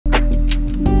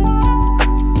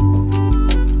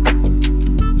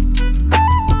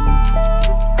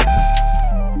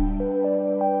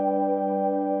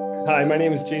my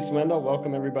name is Jason Wendell.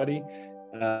 Welcome everybody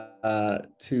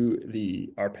to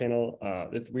our panel.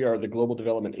 We are the Global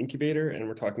Development Incubator, and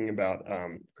we're talking about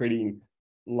creating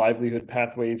livelihood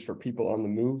pathways for people on the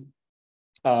move.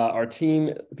 Our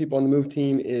team, People on the Move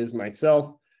team, is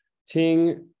myself,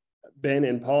 Ting, Ben,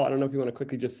 and Paul. I don't know if you want to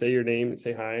quickly just say your name and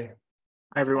say hi.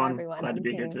 Hi everyone. Glad to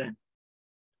be here today.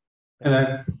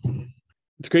 Hello.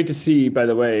 It's great to see, by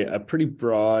the way, a pretty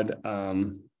broad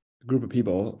group of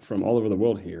people from all over the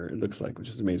world here, it looks like, which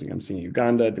is amazing. I'm seeing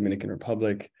Uganda, Dominican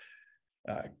Republic,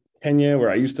 Kenya, where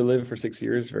I used to live for 6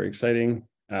 years, very exciting.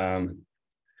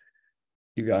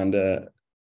 Uganda,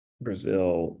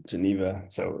 Brazil, Geneva.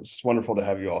 So it's wonderful to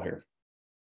have you all here.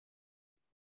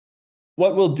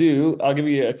 What we'll do, I'll give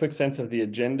you a quick sense of the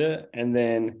agenda, and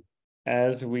then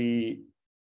as we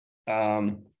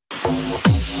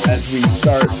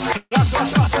start,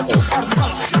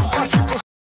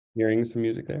 hearing some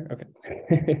music there.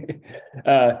 Okay.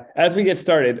 As we get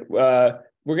started, we're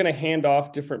going to hand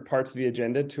off different parts of the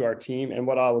agenda to our team, and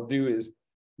what I'll do is,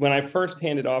 when I first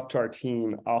hand it off to our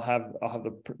team, I'll have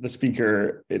the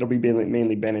speaker. It'll be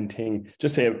mainly Ben and Ting.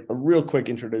 Just say a real quick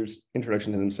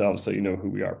introduction to themselves, so you know who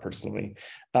we are personally.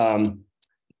 But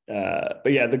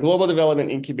yeah, the Global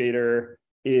Development Incubator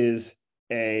is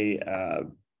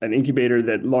an incubator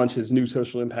that launches new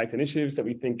social impact initiatives that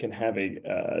we think can have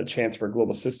a chance for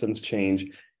global systems change.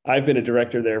 I've been a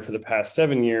director there for the past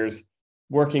 7 years,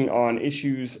 working on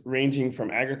issues ranging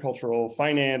from agricultural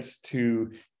finance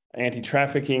to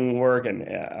anti-trafficking work and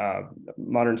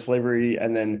modern slavery.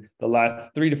 And then the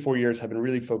last 3 to 4 years have been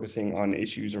really focusing on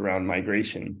issues around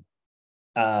migration.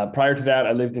 Prior to that,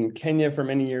 I lived in Kenya for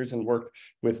many years and worked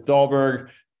with Dahlberg.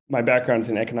 My background's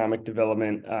in economic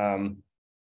development,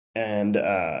 and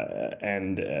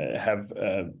have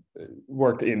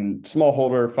worked in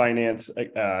smallholder finance,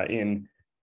 in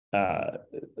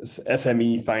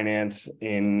SME finance,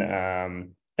 in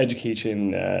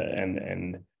education,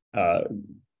 and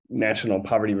national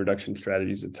poverty reduction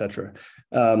strategies, et cetera.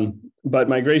 But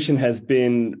migration has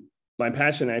been my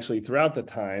passion actually throughout the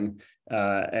time,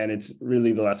 and it's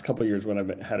really the last couple of years when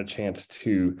I've had a chance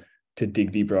to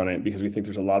dig deeper on it, because we think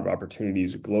there's a lot of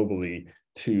opportunities globally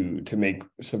to make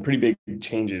some pretty big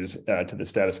changes to the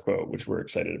status quo, which we're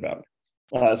excited about.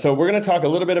 So we're going to talk a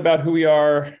little bit about who we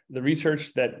are, the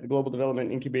research that the Global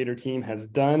Development Incubator team has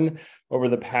done over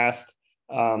the past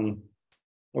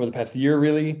year,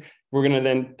 really. We're going to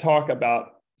then talk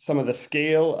about some of the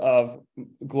scale of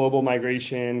global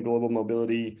migration, global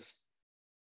mobility,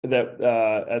 that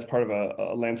as part of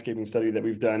a landscaping study that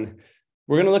we've done.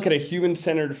 We're going to look at a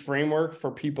human-centered framework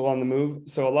for people on the move.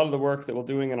 So a lot of the work that we're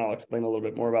doing, and I'll explain a little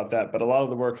bit more about that, but a lot of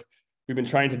the work we've been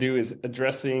trying to do is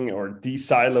addressing or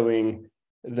de-siloing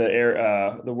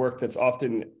the work that's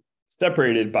often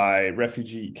separated by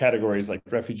refugee categories like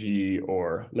refugee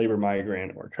or labor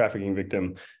migrant or trafficking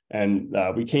victim. And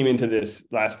we came into this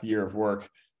last year of work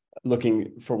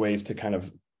looking for ways to kind of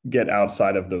get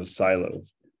outside of those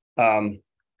silos.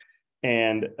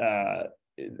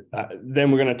 Then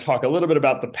we're going to talk a little bit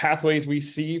about the pathways we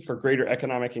see for greater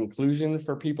economic inclusion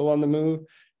for people on the move,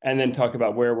 and then talk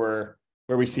about where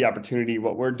we see opportunity,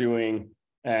 what we're doing,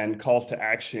 and calls to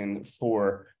action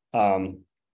for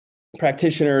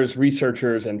practitioners,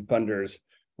 researchers, and funders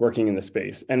working in the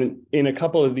space. And in a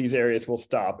couple of these areas, we'll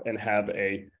stop and have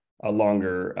a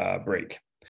longer break.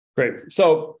 Great.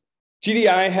 So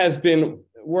GDI has been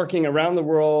working around the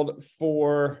world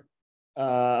for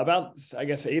about, I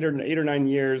guess, 8 or 9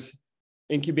 years,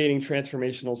 incubating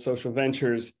transformational social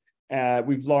ventures.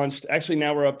 We've launched, actually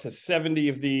now we're up to 70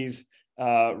 of these,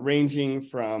 ranging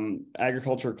from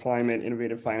agriculture, climate,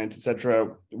 innovative finance, et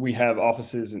cetera. We have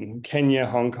offices in Kenya,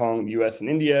 Hong Kong, US, and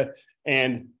India.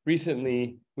 And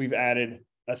recently we've added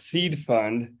a seed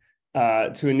fund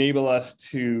to enable us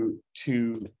to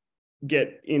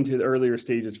get into the earlier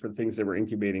stages for the things that we're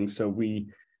incubating. So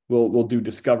we'll do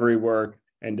discovery work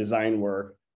and design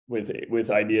work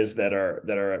with ideas that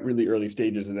are at really early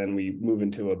stages, and then we move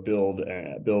into a build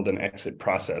and exit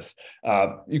process.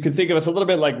 You could think of us a little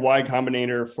bit like Y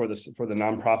Combinator for the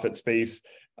nonprofit space.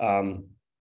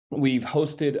 We've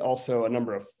hosted also a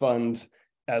number of funds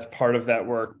as part of that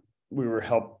work. We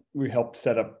helped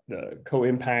set up the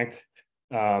Co-Impact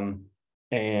and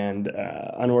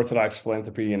Unorthodox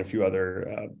Philanthropy and a few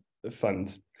other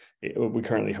funds. We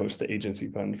currently host the Agency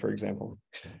Fund, for example.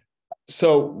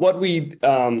 So what we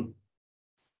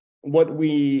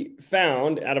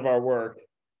found out of our work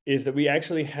is that we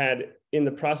actually had, in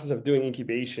the process of doing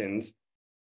incubations,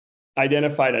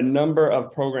 identified a number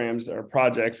of programs or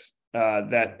projects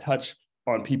that touch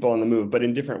on people on the move, but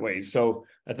in different ways. So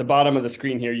at the bottom of the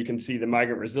screen here, you can see the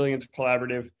Migrant Resilience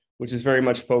Collaborative, which is very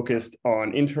much focused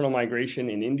on internal migration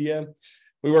in India.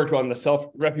 We worked on the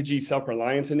refugee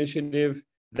self-reliance initiative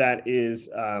that is,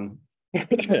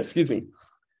 excuse me,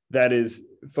 that is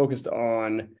focused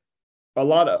on a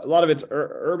lot of it's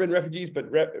urban refugees,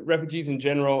 but refugees in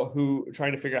general who are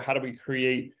trying to figure out how do we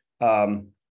create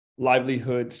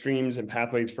livelihood streams and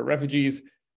pathways for refugees.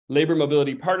 Labor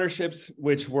mobility partnerships,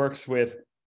 which works with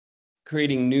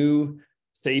creating new,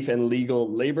 safe and legal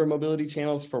labor mobility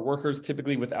channels for workers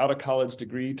typically without a college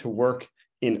degree to work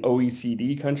in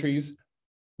OECD countries.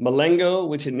 Malengo,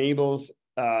 which enables,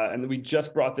 and we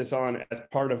just brought this on as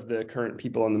part of the current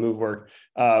People on the Move work,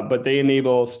 but they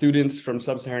enable students from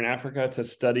sub-Saharan Africa to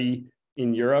study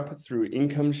in Europe through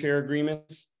income share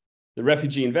agreements. The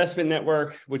Refugee Investment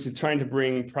Network, which is trying to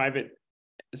bring private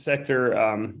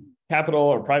sector capital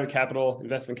or private capital,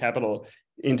 investment capital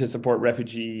into support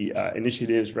refugee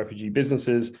initiatives, refugee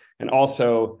businesses, and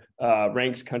also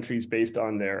ranks countries based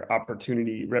on their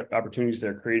opportunities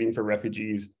they're creating for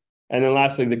refugees. And then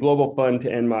lastly, the Global Fund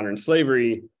to End Modern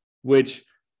Slavery, which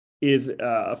is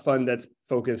a fund that's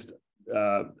focused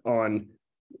on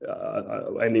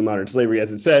ending modern slavery,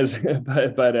 as it says,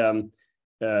 but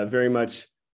very much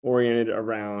oriented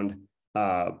around,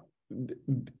 at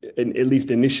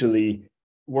least initially,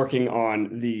 working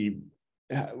on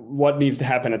what needs to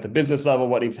happen at the business level,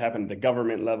 what needs to happen at the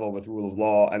government level with rule of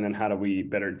law, and then how do we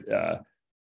better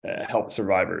help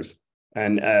survivors.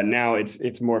 And now it's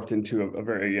morphed into a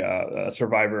very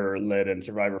survivor-led and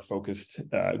survivor-focused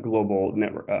global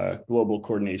network, global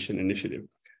coordination initiative.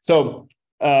 So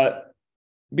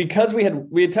because we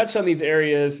had touched on these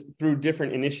areas through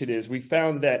different initiatives, we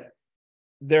found that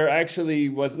there actually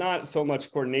was not so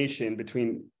much coordination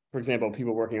between, for example,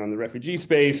 people working on the refugee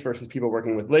space versus people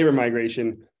working with labor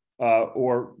migration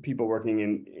or people working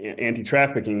in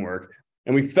anti-trafficking work.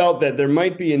 And we felt that there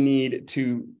might be a need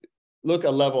to look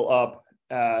a level up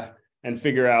and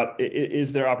figure out,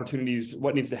 is there opportunities,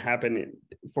 what needs to happen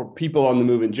for people on the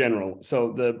move in general.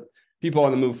 So the people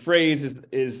on the move phrase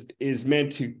is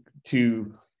meant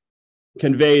to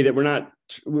convey that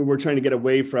we're trying to get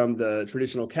away from the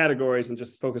traditional categories and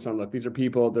just focus on, look, these are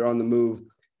people, they're on the move.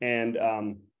 And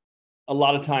a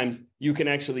lot of times you can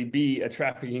actually be a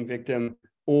trafficking victim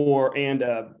and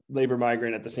a labor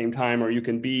migrant at the same time, or you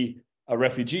can be a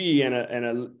refugee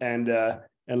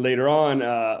and later on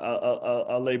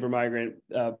a labor migrant.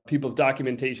 People's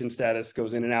documentation status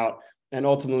goes in and out, and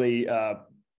ultimately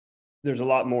there's a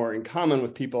lot more in common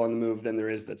with people on the move than there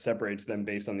is that separates them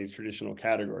based on these traditional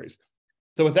categories.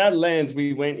 So with that lens,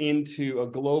 we went into a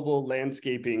global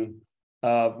landscaping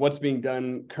of what's being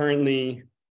done currently,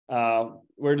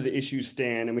 where do the issues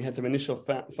stand, and we had some initial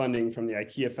funding from the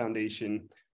IKEA Foundation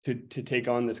to take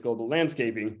on this global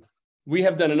landscaping. We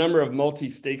have done a number of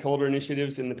multi-stakeholder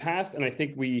initiatives in the past, and I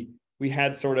think we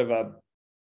had sort of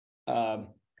a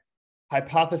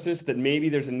hypothesis that maybe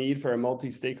there's a need for a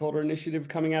multi-stakeholder initiative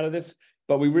coming out of this,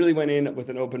 but we really went in with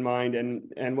an open mind,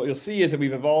 and what you'll see is that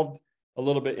we've evolved a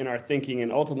little bit in our thinking,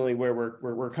 and ultimately where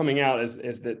we're coming out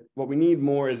is that what we need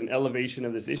more is an elevation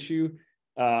of this issue,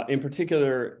 in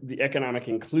particular the economic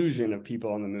inclusion of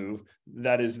people on the move,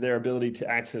 that is their ability to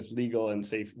access legal and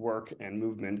safe work and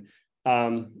movement.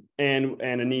 And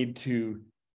a need to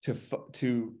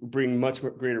bring much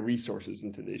greater resources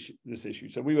into this issue.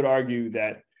 So we would argue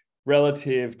that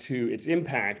relative to its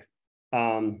impact,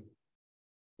 the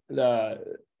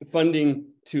funding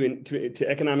to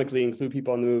economically include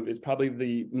people on the move is probably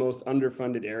the most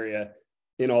underfunded area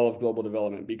in all of global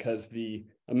development, because the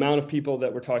amount of people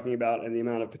that we're talking about and the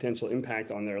amount of potential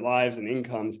impact on their lives and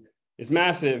incomes is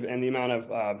massive, and the amount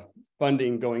of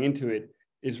funding going into it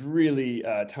is really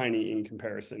tiny in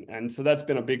comparison. And so that's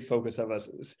been a big focus of us,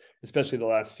 especially the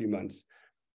last few months.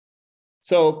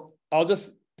 So I'll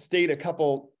just state a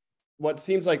couple what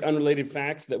seems like unrelated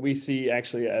facts that we see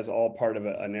actually as all part of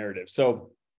a narrative.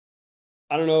 So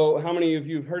I don't know how many of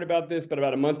you have heard about this, but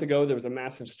about a month ago, there was a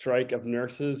massive strike of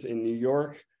nurses in New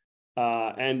York.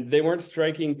 And they weren't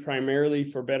striking primarily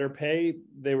for better pay.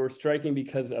 They were striking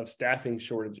because of staffing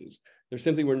shortages. There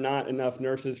simply were not enough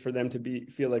nurses for them to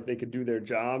feel like they could do their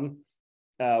job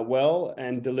well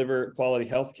and deliver quality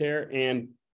healthcare. And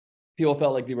people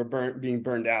felt like they were being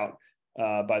burned out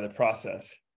by the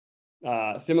process.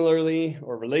 Similarly,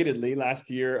 or relatedly, last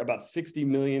year, about 60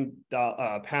 million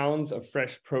pounds of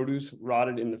fresh produce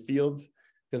rotted in the fields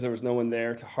because there was no one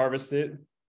there to harvest it.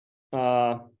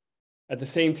 At the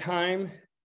same time,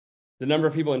 the number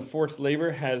of people in forced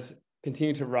labor has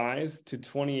continued to rise to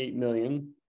 28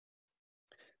 million.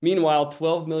 Meanwhile,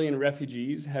 12 million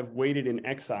refugees have waited in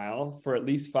exile for at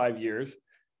least 5 years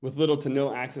with little to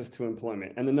no access to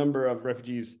employment. And the number of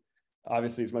refugees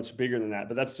obviously is much bigger than that,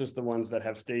 but that's just the ones that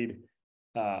have stayed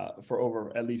for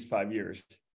over at least 5 years.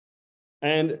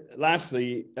 And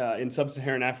lastly, in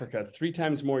sub-Saharan Africa, 3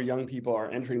 times more young people are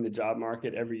entering the job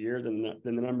market every year than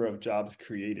the number of jobs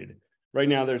created. Right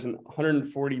now, there's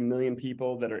 140 million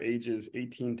people that are ages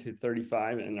 18 to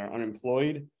 35 and are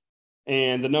unemployed,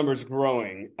 and the number's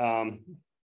growing.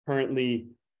 Currently,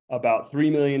 about 3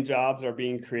 million jobs are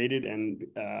being created, and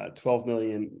 12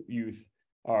 million youth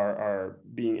are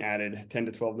being added. 10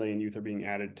 to 12 million youth are being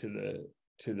added to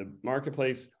the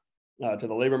marketplace, to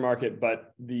the labor market.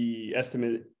 But the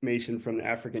estimation from the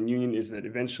African Union is that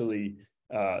eventually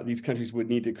these countries would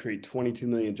need to create 22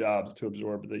 million jobs to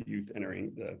absorb the youth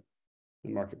entering the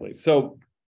marketplace. So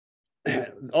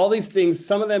all these things,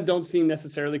 some of them don't seem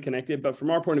necessarily connected, but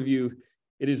from our point of view,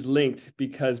 it is linked,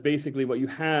 because basically what you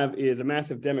have is a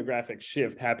massive demographic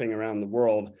shift happening around the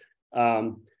world,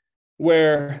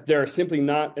 where there are simply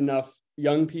not enough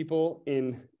young people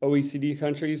in OECD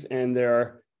countries, and there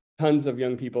are tons of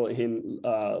young people in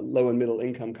low and middle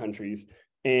income countries.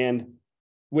 And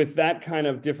with that kind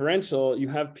of differential, you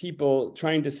have people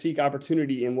trying to seek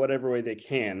opportunity in whatever way they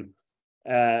can.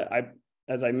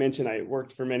 As I mentioned, I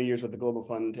worked for many years with the Global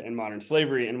Fund to End Modern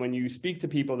Slavery. And when you speak to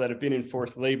people that have been in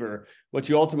forced labor, what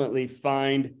you ultimately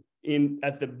find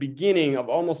at the beginning of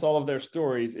almost all of their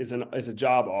stories is a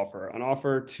job offer, an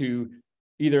offer to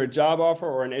either a job offer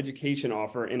or an education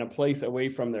offer in a place away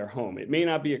from their home. It may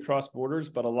not be across borders,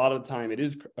 but a lot of the time it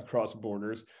is across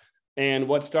borders. And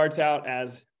what starts out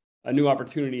as a new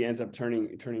opportunity ends up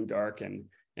turning dark and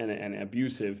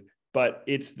abusive. But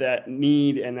it's that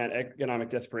need and that economic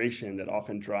desperation that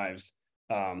often drives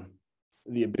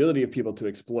the ability of people to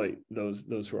exploit those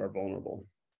who are vulnerable.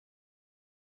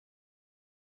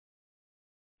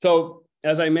 So,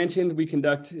 as I mentioned, we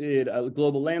conducted a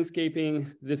global landscaping.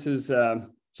 This is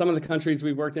some of the countries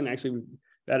we've worked in. Actually, we've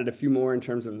added a few more in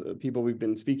terms of people we've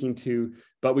been speaking to,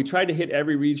 but we tried to hit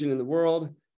every region in the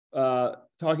world,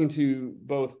 talking to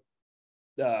both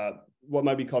what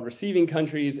might be called receiving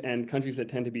countries and countries that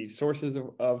tend to be sources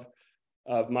of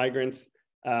migrants.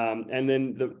 And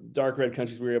then the dark red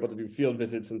countries, we were able to do field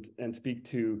visits and speak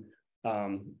to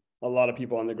a lot of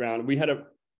people on the ground. We had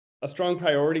a strong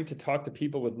priority to talk to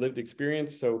people with lived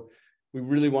experience. So we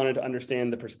really wanted to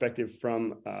understand the perspective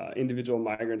from individual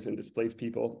migrants and displaced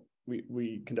people.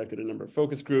 We conducted a number of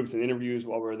focus groups and interviews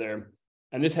while we were there.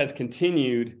 And this has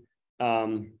continued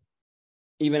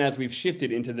even as we've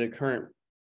shifted into the current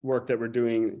work that we're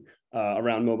doing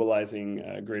around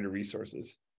mobilizing greater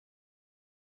resources.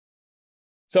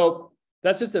 So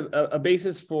that's just a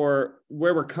basis for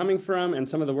where we're coming from and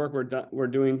some of the work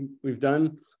we've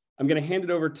done. I'm going to hand it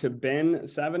over to Ben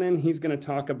Savanen. He's going to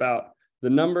talk about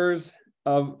the numbers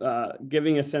of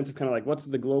giving a sense of kind of like what's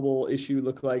the global issue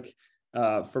look like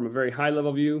from a very high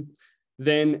level view.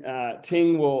 Then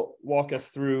Ting will walk us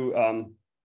through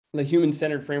the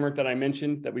human-centered framework that I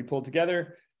mentioned that we pulled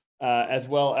together, as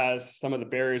well as some of the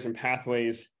barriers and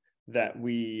pathways that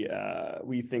we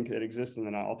think that exist, and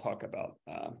then I'll talk about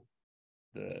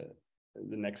the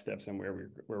next steps and where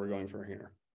we're going from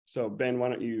here. So Ben, why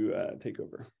don't you take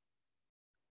over?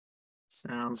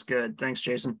 Sounds good. Thanks,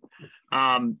 Jason.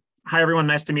 Hi, everyone.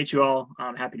 Nice to meet you all.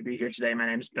 I'm happy to be here today. My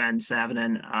name is Ben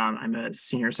Savanen. I'm a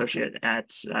senior associate at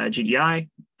GDI,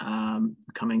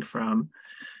 coming from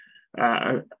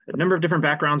a number of different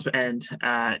backgrounds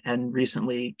and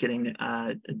recently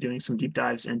doing some deep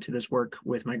dives into this work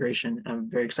with migration. I'm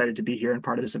very excited to be here and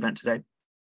part of this event today.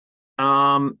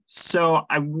 So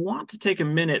I want to take a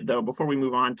minute though, before we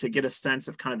move on, to get a sense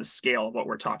of kind of the scale of what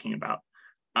we're talking about.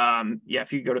 Yeah,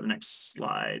 if you go to the next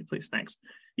slide, please. Thanks.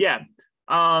 Yeah.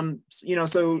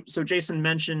 So Jason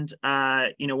mentioned,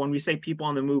 when we say people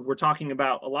on the move, we're talking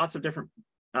about lots of different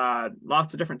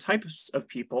types of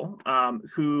people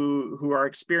who are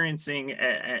experiencing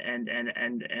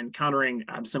and encountering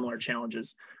similar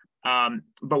challenges.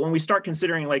 But when we start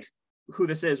considering like who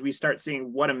this is, we start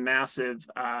seeing what a massive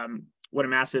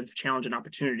challenge and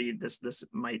opportunity this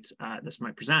might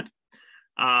present.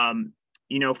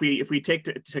 If we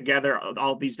take together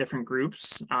all these different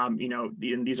groups,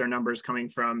 and these are numbers coming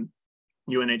from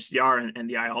UNHCR and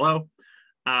the ILO.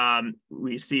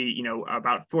 We see,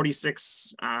 about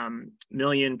 46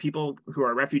 million people who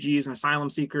are refugees and asylum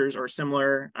seekers or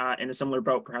similar, in a similar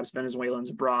boat, perhaps Venezuelans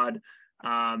abroad.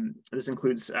 This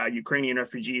includes Ukrainian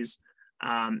refugees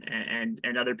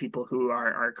and other people who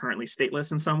are currently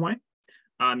stateless in some way.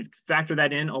 Factor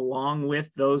that in along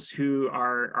with those who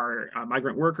are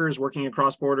migrant workers working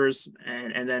across borders,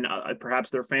 and then perhaps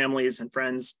their families and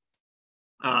friends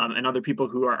and other people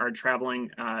who are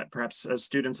traveling, perhaps as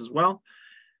students as well.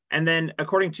 And then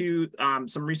according to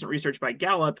some recent research by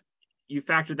Gallup, you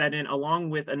factor that in along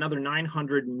with another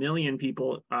 900 million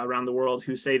people around the world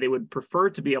who say they would prefer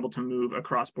to be able to move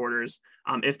across borders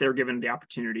if they're given the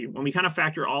opportunity. When we kind of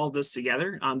factor all of this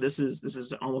together, this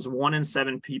is almost 1 in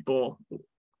 7 people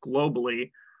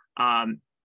globally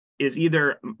is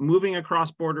either moving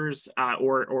across borders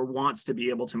or wants to be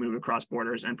able to move across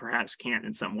borders and perhaps can't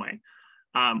in some way.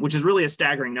 Which is really a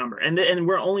staggering number. And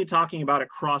we're only talking about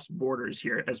across borders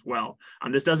here as well.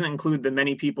 This doesn't include the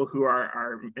many people who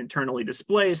are internally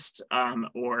displaced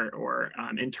or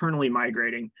internally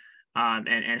migrating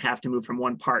and have to move from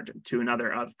one part to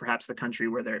another of perhaps the country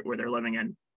where they're living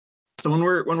in. So when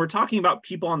we're talking about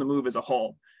people on the move as a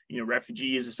whole,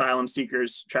 refugees, asylum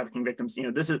seekers, trafficking victims,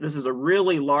 this is a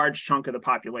really large chunk of the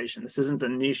population. This isn't a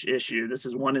niche issue. This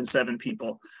is 1 in 7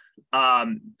 people.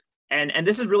 And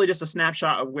this is really just a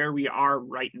snapshot of where we are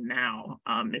right now.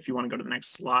 If you want to go to the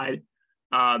next slide,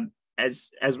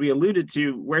 as we alluded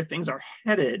to, where things are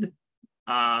headed,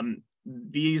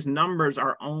 these numbers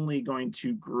are only going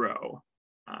to grow.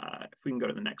 If we can go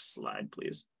to the next slide,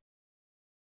 please.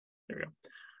 There we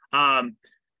go.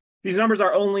 These numbers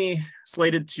are only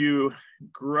slated to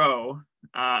grow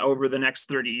over the next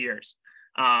 30 years.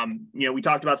 We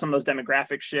talked about some of those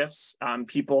demographic shifts.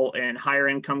 People in higher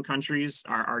income countries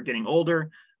are getting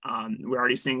older. We're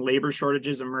already seeing labor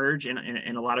shortages emerge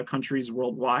in a lot of countries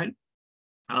worldwide,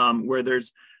 where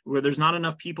there's not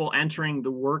enough people entering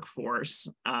the workforce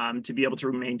to be able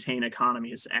to maintain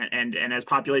economies. And as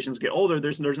populations get older,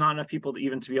 there's not enough people to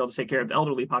be able to take care of the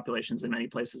elderly populations in many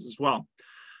places as well.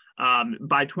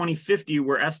 By 2050,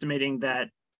 we're estimating that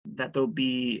there'll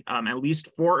be at least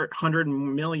 400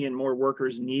 million more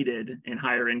workers needed in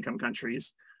higher income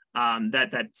countries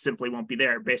that simply won't be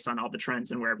there based on all the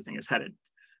trends and where everything is headed.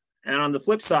 And on the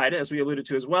flip side, as we alluded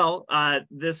to as well,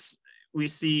 this we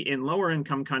see in lower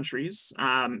income countries,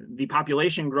 the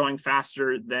population growing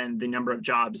faster than the number of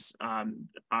jobs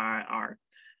are.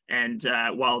 And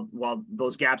while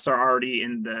those gaps are already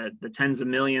in the tens of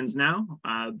millions now,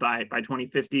 by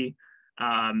 2050,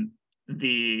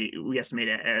 we estimate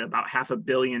at about 500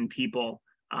 million people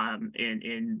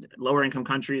in lower income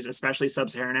countries, especially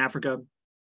sub-Saharan Africa,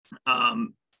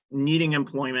 needing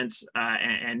employment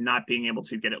and not being able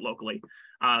to get it locally.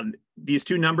 These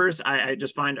two numbers I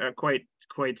just find are quite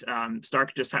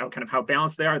stark, just how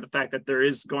balanced they are. The fact that there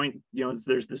is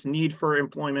there's this need for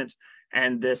employment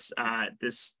and this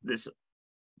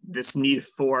need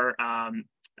for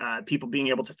people being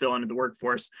able to fill into the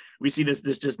workforce. We see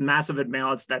this just massive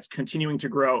imbalance that's continuing to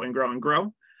grow and grow and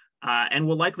grow. And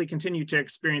will likely continue to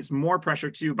experience more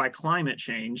pressure too by climate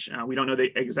change. We don't know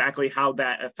exactly how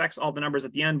that affects all the numbers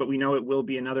at the end, but we know it will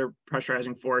be another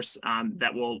pressurizing force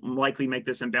that will likely make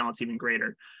this imbalance even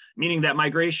greater. Meaning that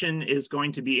migration is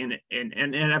going to be an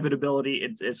inevitability.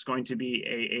 It's going to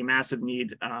be a massive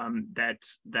need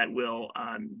that will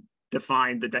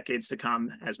define the decades to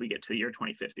come as we get to the year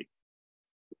 2050.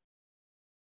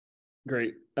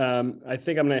 Great. I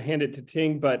think I'm going to hand it to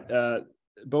Ting, but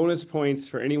bonus points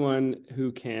for anyone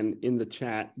who can in the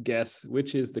chat guess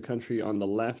which is the country on the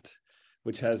left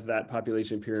which has that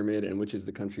population pyramid and which is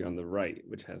the country on the right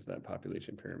which has that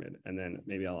population pyramid, and then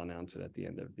maybe I'll announce it at the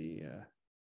end of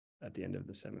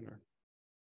the seminar.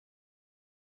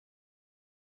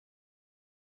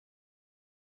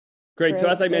 Great. So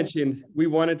as I mentioned, we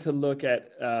wanted to look at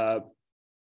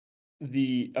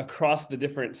across the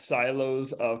different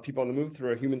silos of people on the move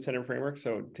through a human-centered framework.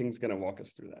 So Ting's going to walk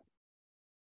us through that.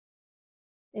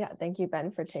 Yeah, thank you,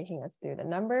 Ben, for taking us through the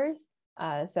numbers.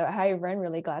 So hi, everyone,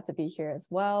 really glad to be here as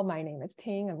well. My name is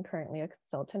Ting. I'm currently a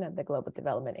consultant at the Global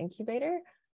Development Incubator.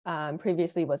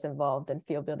 Previously was involved in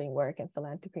field building work and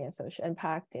philanthropy and social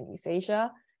impact in East Asia,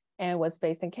 and was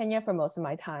based in Kenya for most of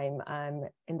my time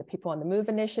in the People on the Move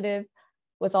initiative.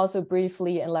 Was also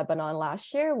briefly in Lebanon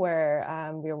last year, where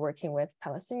we were working with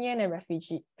Palestinian and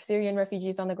Syrian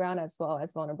refugees on the ground, as well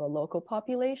as vulnerable local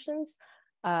populations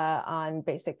on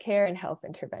basic care and health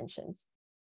interventions.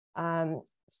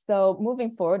 So moving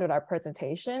forward with our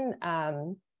presentation, I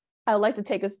would like to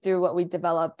take us through what we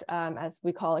developed as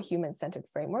we call a human-centered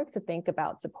framework to think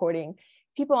about supporting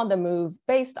people on the move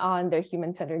based on their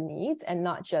human-centered needs and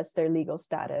not just their legal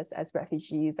status as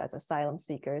refugees, as asylum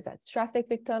seekers, as traffic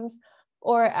victims,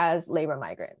 or as labor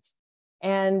migrants.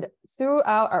 And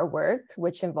throughout our work,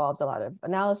 which involves a lot of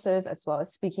analysis, as well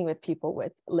as speaking with people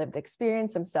with lived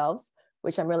experience themselves,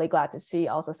 which I'm really glad to see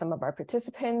also some of our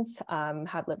participants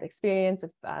have lived experience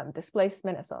of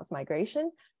displacement as well as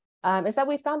migration, is that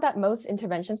we found that most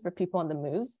interventions for people on the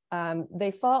move,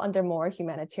 they fall under more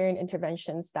humanitarian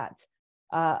interventions that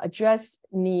address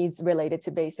needs related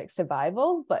to basic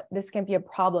survival, but this can be a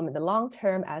problem in the long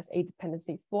term as aid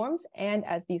dependency forms and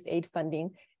as these aid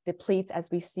funding depletes, as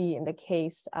we see in the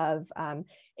case of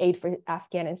aid for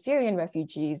Afghan and Syrian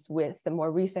refugees with the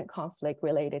more recent conflict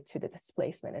related to the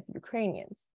displacement of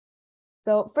Ukrainians.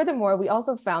 So furthermore, we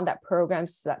also found that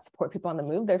programs that support people on the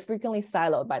move, they're frequently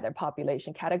siloed by their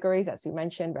population categories, as we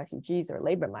mentioned, refugees or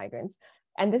labor migrants.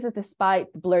 And this is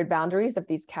despite the blurred boundaries of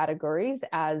these categories,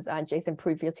 as Jason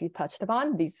previously touched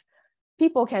upon. These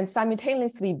people can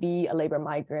simultaneously be a labor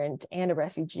migrant and a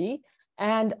refugee.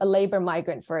 And a labor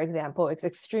migrant, for example, is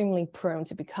extremely prone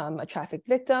to become a trafficked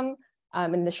victim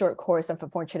in the short course of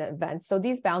unfortunate events. So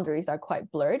these boundaries are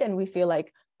quite blurred, and we feel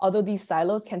like although these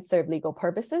silos can serve legal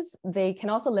purposes, they can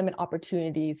also limit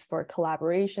opportunities for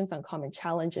collaborations on common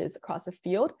challenges across the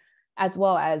field, as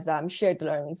well as shared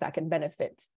learnings that can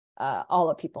benefit all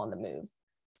of people on the move.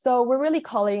 So we're really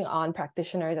calling on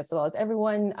practitioners as well as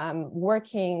everyone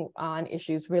working on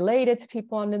issues related to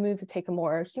people on the move to take a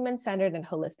more human-centered and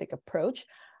holistic approach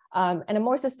and a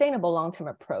more sustainable long-term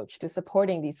approach to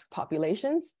supporting these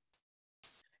populations.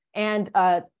 And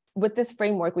with this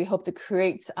framework, we hope to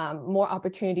create more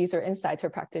opportunities or insights for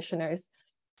practitioners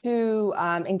to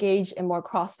engage in more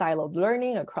cross-siloed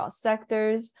learning across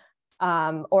sectors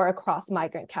or across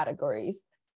migrant categories,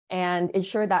 and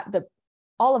ensure that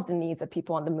all of the needs of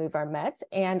people on the move are met,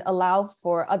 and allow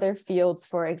for other fields,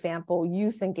 for example,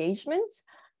 youth engagement,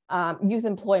 youth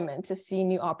employment, to see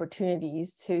new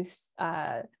opportunities, to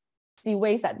see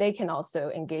ways that they can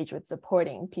also engage with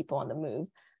supporting people on the move.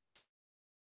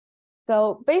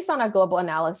 So based on our global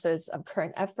analysis of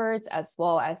current efforts, as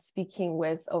well as speaking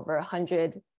with over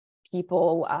 100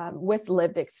 people with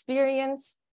lived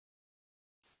experience,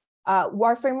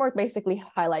 our framework basically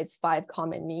highlights 5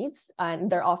 common needs,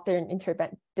 and they're often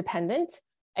interdependent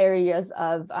areas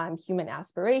of human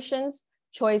aspirations: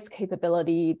 choice,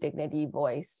 capability, dignity,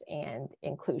 voice, and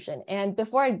inclusion. And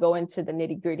before I go into the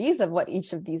nitty-gritties of what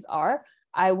each of these are,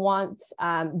 I want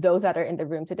those that are in the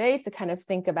room today to kind of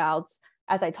think about,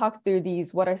 as I talk through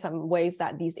these, what are some ways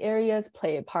that these areas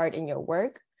play a part in your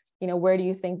work? You know, where do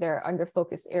you think there are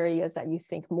under-focused areas that you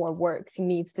think more work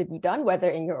needs to be done, whether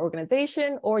in your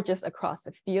organization or just across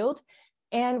the field?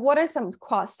 And what are some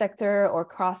cross-sector or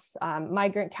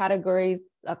cross-migrant categories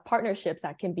of partnerships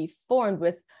that can be formed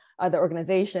with other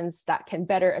organizations that can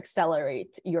better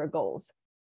accelerate your goals,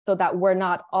 so that we're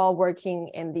not all working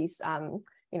in these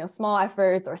small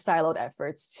efforts or siloed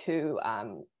efforts to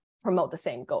promote the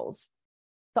same goals?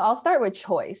 So I'll start with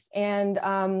choice. And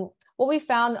what we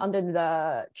found under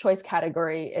the choice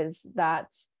category is that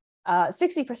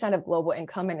 60% of global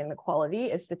income and inequality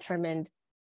is determined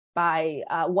by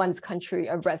one's country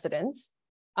of residence.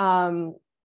 And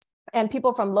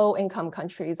people from low income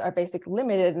countries are basically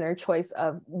limited in their choice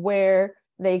of where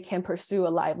they can pursue a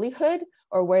livelihood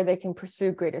or where they can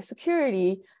pursue greater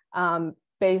security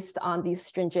based on these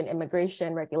stringent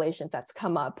immigration regulations that's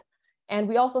come up. And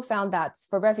we also found that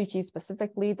for refugees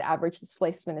specifically, the average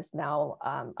displacement is now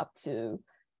up to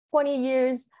 20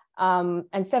 years, and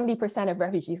 70% of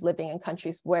refugees living in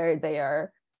countries where they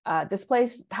are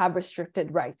displaced have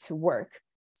restricted right to work.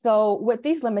 So with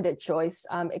these limited choice,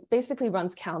 it basically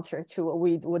runs counter to what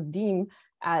we would deem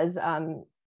as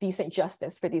decent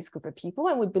justice for these group of people.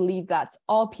 And we believe that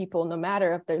all people, no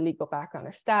matter of their legal background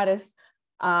or status,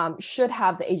 should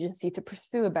have the agency to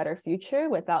pursue a better future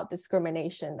without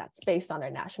discrimination that's based on their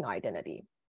national identity.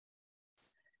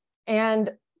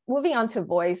 And moving on to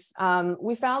voice,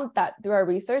 we found that through our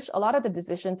research, a lot of the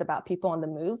decisions about people on the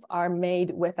move are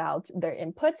made without their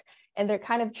input, and they're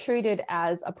kind of treated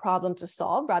as a problem to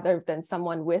solve rather than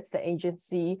someone with the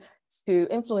agency to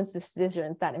influence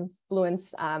decisions that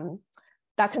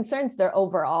that concerns their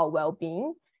overall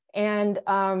well-being. And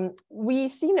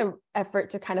we've seen an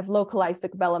effort to kind of localize the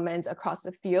development across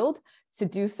the field to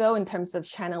do so in terms of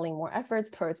channeling more efforts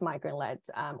towards migrant-led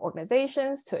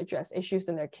organizations to address issues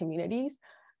in their communities.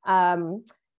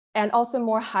 And also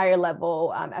more higher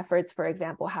level efforts, for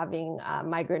example, having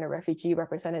migrant or refugee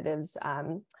representatives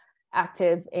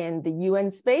active in the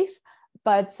UN space.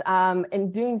 But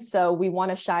in doing so, we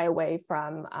want to shy away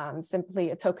from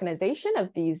simply a tokenization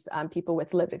of these people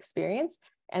with lived experience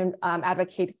and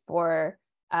advocate for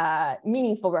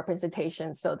meaningful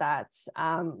representation so that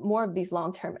more of these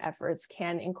long-term efforts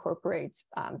can incorporate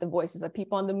the voices of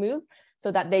people on the move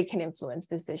so that they can influence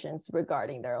decisions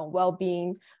regarding their own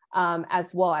well-being,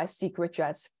 as well as seek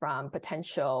redress from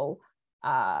potential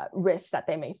risks that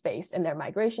they may face in their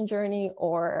migration journey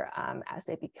or as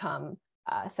they become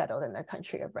settled in their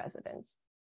country of residence.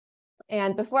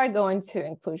 And before I go into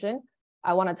inclusion,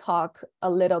 I want to talk a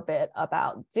little bit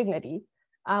about dignity.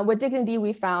 With dignity,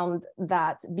 we found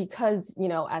that because,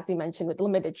 as we mentioned, with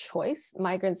limited choice,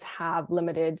 migrants have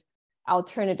limited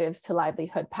alternatives to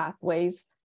livelihood pathways,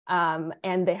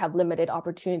 and they have limited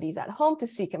opportunities at home to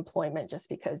seek employment, just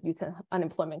because youth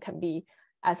unemployment can be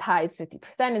as high as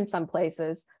 50% in some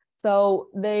places. So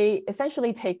they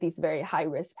essentially take these very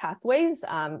high-risk pathways,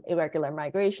 irregular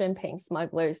migration, paying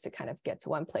smugglers to kind of get to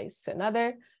one place to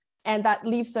another. And that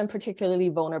leaves them particularly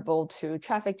vulnerable to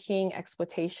trafficking,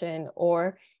 exploitation,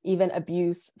 or even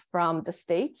abuse from the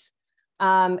states.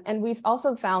 And we've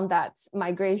also found that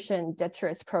migration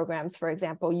deterrence programs, for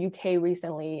example, UK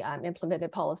recently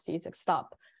implemented policies to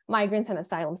stop migrants and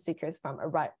asylum seekers from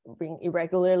arriving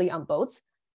irregularly on boats.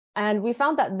 And we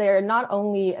found that they're not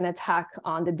only an attack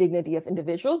on the dignity of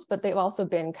individuals, but they've also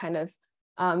been kind of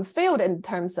failed in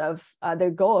terms of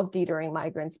their goal of deterring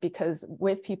migrants, because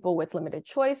with people with limited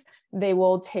choice, they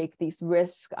will take these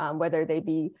risks, whether they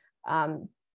be,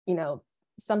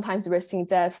 sometimes risking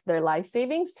death, their life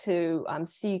savings, to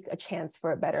seek a chance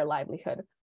for a better livelihood.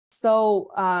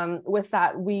 So with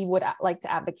that, we would like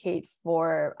to advocate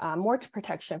for more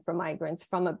protection for migrants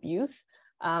from abuse,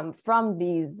 from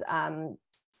these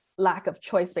lack of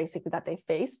choice, basically, that they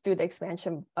face through the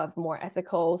expansion of more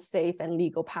ethical, safe, and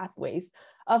legal pathways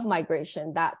of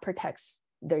migration that protects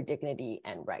their dignity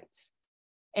and rights.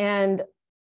 And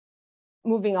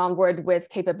moving onward with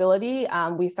capability,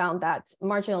 we found that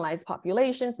marginalized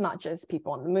populations, not just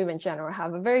people on the move in general,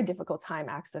 have a very difficult time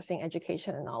accessing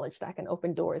education and knowledge that can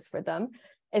open doors for them,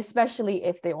 especially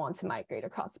if they want to migrate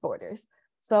across borders.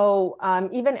 So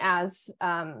even as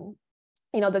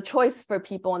the choice for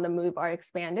people on the move are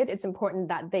expanded, it's important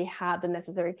that they have the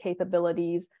necessary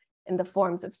capabilities in the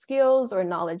forms of skills or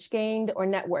knowledge gained or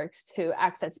networks to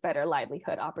access better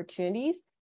livelihood opportunities.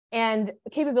 And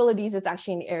capabilities is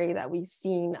actually an area that we've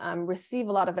seen receive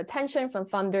a lot of attention from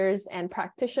funders and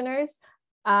practitioners.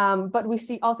 But we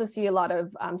also see a lot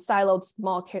of siloed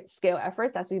small scale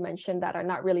efforts, as we mentioned, that are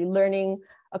not really learning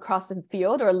across the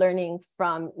field or learning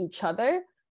from each other.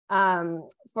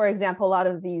 For example, a lot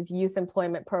of these youth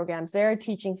employment programs, they're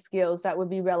teaching skills that would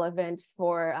be relevant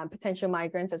for potential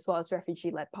migrants as well as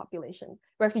refugee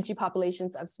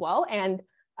populations as well. And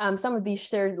some of these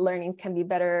shared learnings can be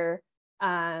better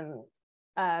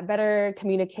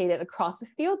communicated across the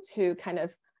field to kind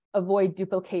of avoid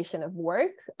duplication of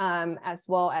work, as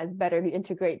well as better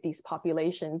integrate these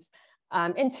populations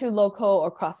into local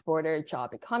or cross-border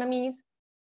job economies.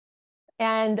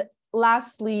 And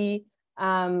lastly,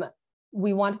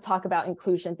 we want to talk about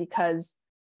inclusion, because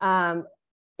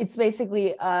it's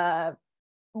basically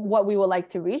what we would like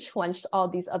to reach once all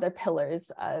these other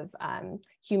pillars of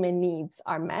human needs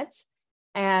are met.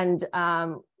 And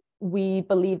we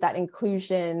believe that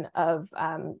inclusion of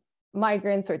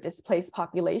migrants or displaced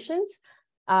populations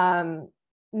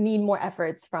need more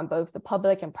efforts from both the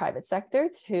public and private sector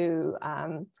to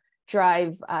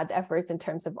drive the efforts in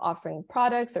terms of offering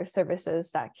products or services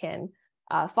that can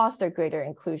foster greater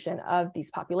inclusion of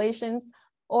these populations,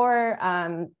 or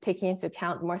taking into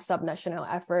account more subnational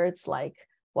efforts like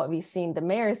what we've seen the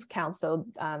Mayor's Council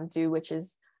do, which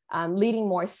is leading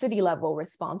more city-level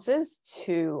responses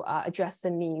to address the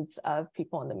needs of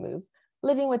people on the move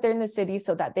living within the city,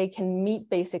 so that they can meet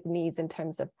basic needs in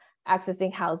terms of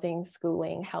accessing housing,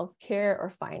 schooling, healthcare, or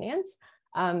finance,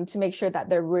 to make sure that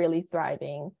they're really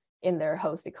thriving in their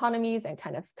host economies and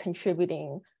kind of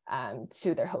contributing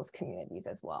to their host communities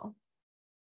as well.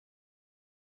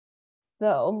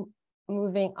 So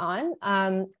moving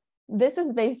on, this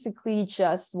is basically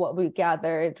just what we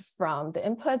gathered from the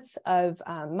inputs of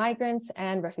migrants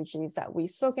and refugees that we've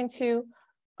spoken to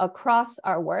across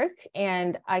our work.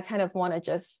 And I kind of want to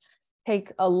just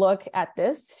take a look at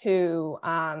this to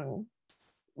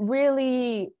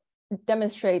really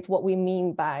demonstrate what we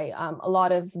mean by a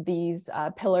lot of these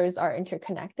pillars are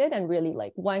interconnected, and really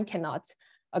like one cannot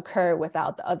occur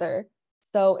without the other.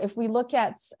 So if we look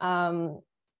at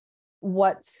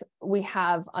what we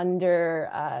have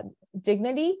under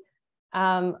dignity,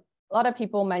 a lot of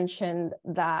people mentioned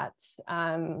that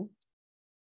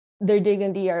their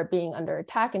dignity are being under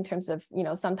attack in terms of,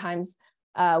 sometimes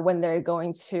when they're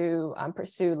going to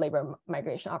pursue labor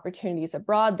migration opportunities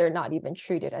abroad, they're not even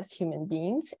treated as human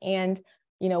beings. And,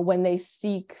 when they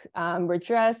seek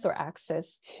redress or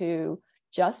access to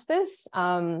justice,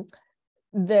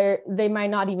 they might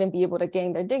not even be able to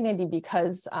gain their dignity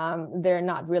because they're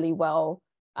not really well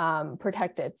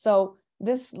protected. So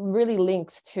this really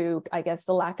links to, I guess,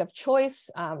 the lack of choice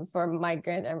for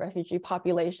migrant and refugee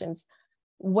populations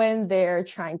when they're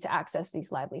trying to access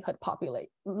these livelihood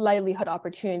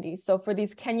opportunities. So for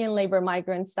these Kenyan labor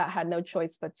migrants that had no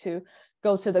choice but to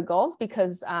go to the Gulf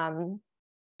because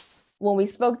when we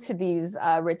spoke to these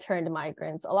returned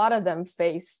migrants, a lot of them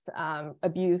faced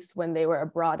abuse when they were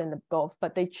abroad in the Gulf,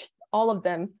 but all of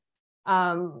them,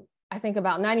 I think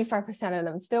about 95% of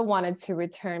them still wanted to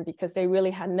return because they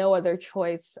really had no other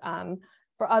choice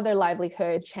for other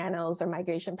livelihood channels or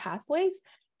migration pathways.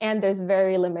 And there's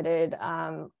very limited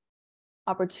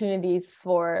opportunities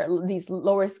for these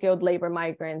lower skilled labor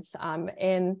migrants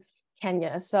in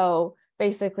Kenya. So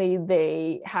basically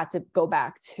they had to go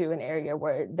back to an area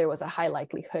where there was a high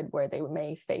likelihood where they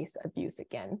may face abuse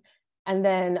again. And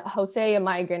then Jose, a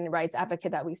migrant rights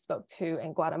advocate that we spoke to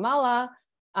in Guatemala,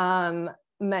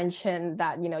 mentioned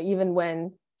that, even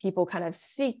when people kind of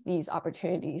seek these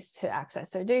opportunities to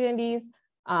access their dignities,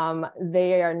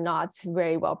 they are not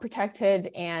very well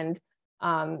protected, and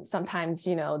sometimes,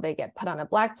 they get put on a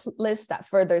blacklist that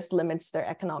further limits their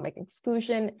economic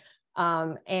exclusion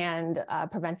and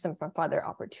prevents them from further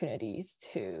opportunities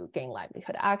to gain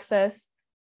livelihood access.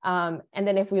 And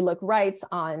then if we look rights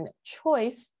on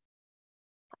choice,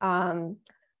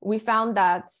 we found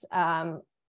that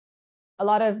a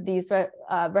lot of these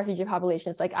refugee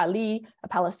populations, like Ali, a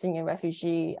Palestinian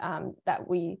refugee that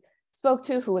we spoke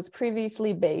to, who was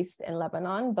previously based in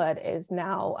Lebanon, but is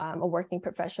now a working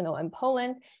professional in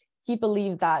Poland, he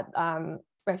believed that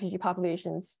refugee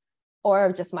populations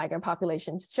or just migrant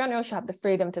populations in general should have the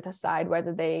freedom to decide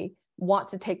whether they want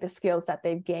to take the skills that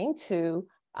they've gained to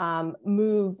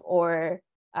move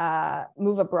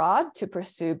abroad to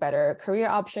pursue better career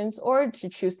options, or to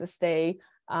choose to stay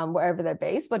wherever they're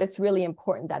based. But it's really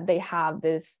important that they have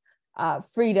this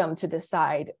freedom to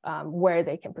decide where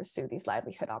they can pursue these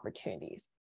livelihood opportunities.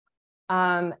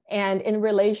 And in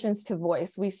relations to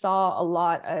voice, we saw a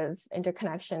lot of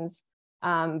interconnections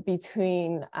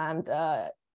between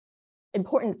the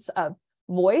importance of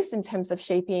voice in terms of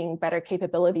shaping better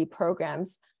capability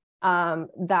programs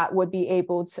that would be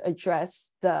able to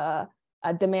address the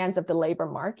demands of the labor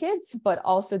markets, but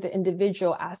also the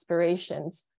individual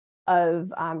aspirations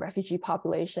of refugee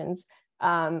populations.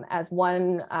 As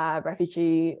one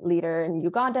refugee leader in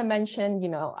Uganda mentioned,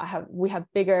 we have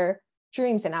bigger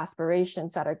dreams and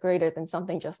aspirations that are greater than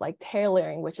something just like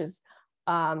tailoring, which is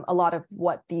a lot of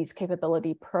what these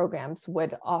capability programs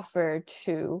would offer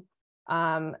to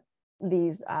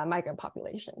these migrant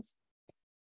populations.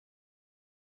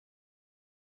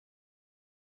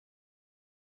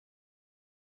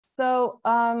 So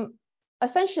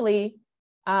essentially,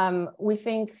 we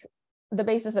think the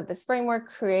basis of this framework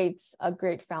creates a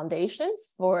great foundation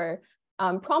for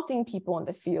prompting people in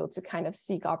the field to kind of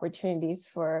seek opportunities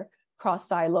for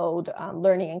cross-siloed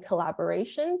learning and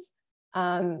collaborations.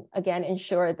 Again,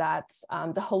 ensure that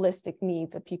the holistic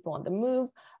needs of people on the move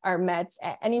are met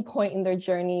at any point in their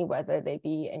journey, whether they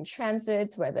be in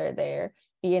transit, whether they're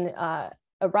in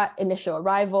initial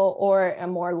arrival, or a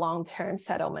more long-term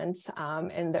settlement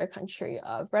in their country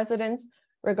of residence,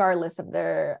 regardless of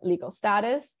their legal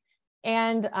status.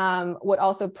 And would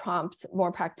also prompt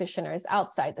more practitioners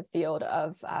outside the field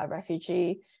of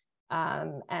refugee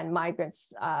and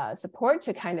migrants support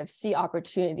to kind of see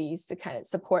opportunities to kind of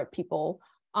support people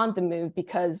on the move,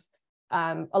 because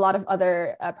a lot of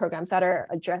other programs that are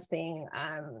addressing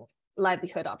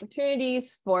livelihood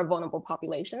opportunities for vulnerable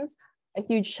populations, a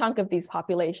huge chunk of these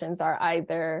populations are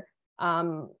either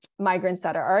migrants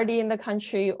that are already in the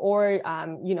country, or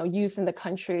youth in the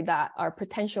country that are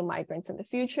potential migrants in the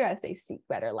future as they seek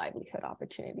better livelihood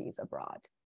opportunities abroad.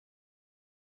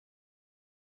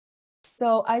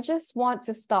 So I just want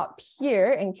to stop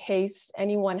here in case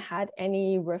anyone had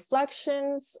any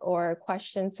reflections or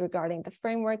questions regarding the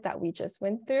framework that we just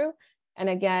went through. And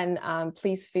again,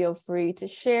 please feel free to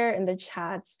share in the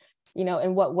chats,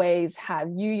 in what ways have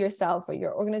you yourself or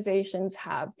your organizations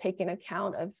have taken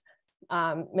account of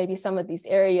maybe some of these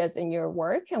areas in your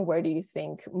work, and where do you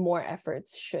think more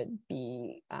efforts should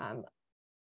be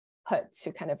put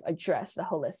to kind of address the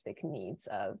holistic needs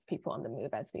of people on the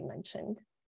move, as we mentioned.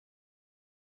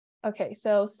 Okay,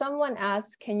 so someone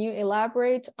asked, can you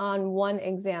elaborate on one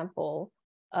example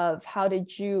of how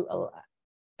did you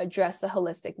address the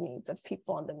holistic needs of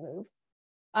people on the move?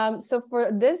 So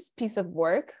for this piece of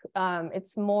work,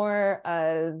 it's more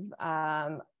of,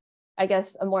 I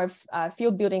guess, a more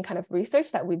field building kind of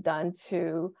research that we've done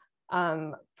to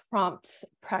prompt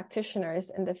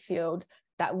practitioners in the field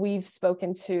that we've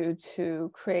spoken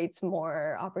to create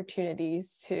more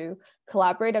opportunities to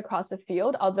collaborate across the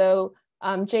field. Although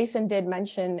Jason did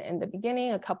mention in the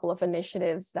beginning a couple of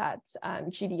initiatives that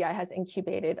GDI has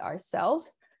incubated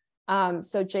ourselves.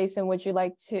 So Jason, would you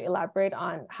like to elaborate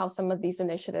on how some of these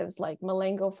initiatives, like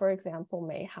Malengo, for example,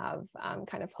 may have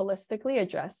kind of holistically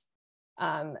addressed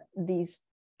these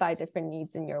 5 different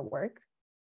needs in your work?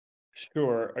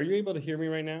 Sure. Are you able to hear me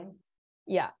right now?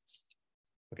 Yeah.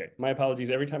 Okay, my apologies.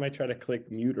 Every time I try to click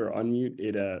mute or unmute,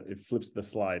 it flips the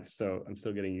slides. So I'm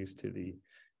still getting used to the,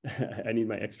 I need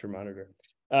my extra monitor.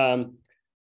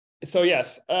 So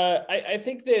yes, I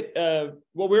think that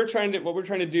what we're trying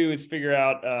to do is figure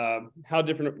out how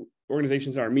different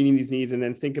organizations are meeting these needs, and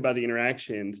then think about the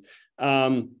interactions.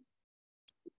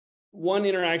 One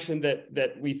interaction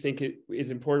that we think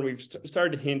is important, we've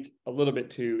started to hint a little bit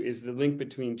to, is the link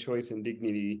between choice and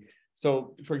dignity.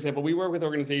 So, for example, we work with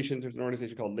organizations. There's an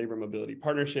organization called Labor Mobility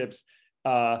Partnerships.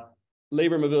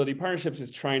 Labor Mobility Partnerships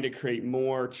is trying to create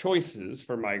more choices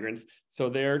for migrants. So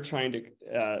they're trying to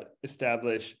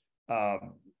establish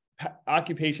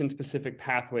occupation-specific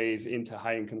pathways into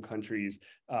high-income countries,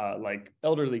 like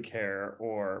elderly care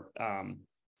or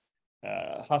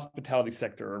hospitality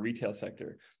sector or retail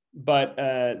sector. But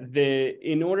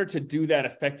in order to do that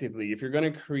effectively, if you're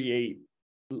going to create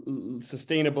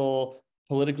sustainable,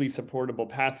 politically supportable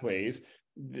pathways,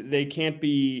 they can't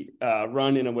be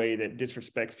run in a way that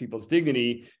disrespects people's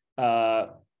dignity. I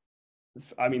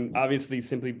mean, obviously,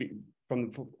 simply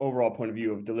from the overall point of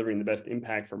view of delivering the best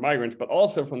impact for migrants, but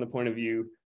also from the point of view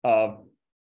of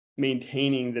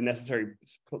maintaining the necessary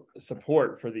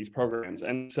support for these programs.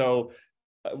 And so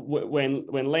when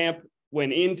LAMP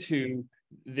went into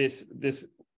this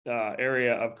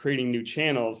area of creating new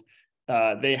channels,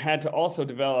 they had to also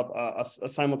develop a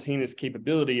simultaneous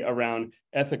capability around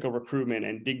ethical recruitment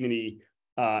and dignity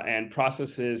and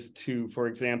processes to, for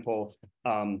example,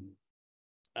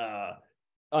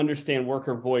 understand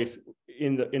worker voice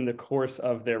in the course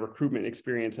of their recruitment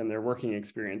experience and their working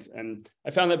experience. And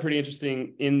I found that pretty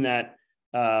interesting in that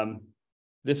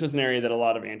this is an area that a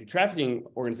lot of anti-trafficking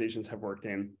organizations have worked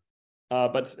in.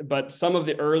 But some of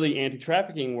the early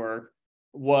anti-trafficking work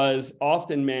was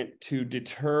often meant to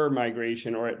deter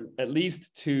migration, or at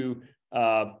least to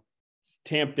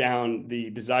tamp down the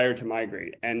desire to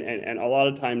migrate. And a lot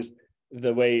of times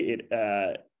the way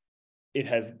it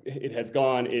has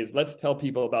gone is, let's tell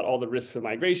people about all the risks of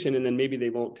migration, and then maybe they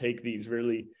won't take these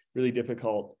really, really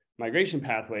difficult migration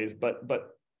pathways. But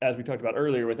as we talked about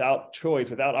earlier, without choice,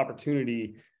 without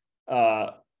opportunity,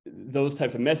 those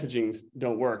types of messagings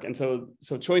don't work. And so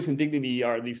choice and dignity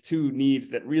are these two needs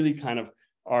that really kind of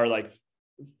are like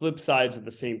flip sides of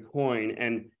the same coin.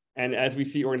 And as we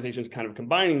see organizations kind of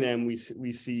combining them, we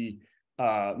see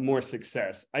more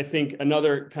success. I think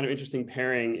another kind of interesting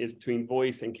pairing is between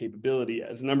voice and capability,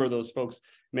 as a number of those folks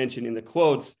mentioned in the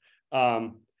quotes.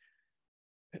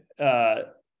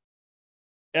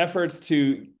 Efforts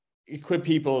to equip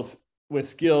people with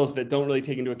skills that don't really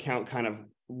take into account kind of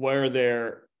where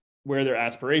their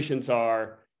aspirations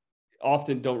are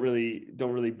often don't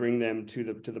really bring them to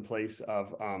the place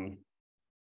of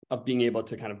being able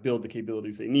to kind of build the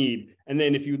capabilities they need. And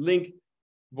then if you link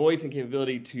voice and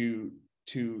capability to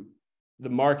the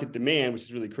market demand, which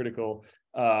is really critical,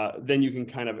 then you can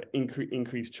kind of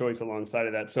increase choice alongside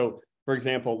of that. So, for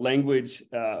example, language,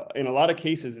 in a lot of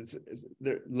cases,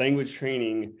 language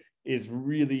training is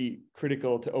really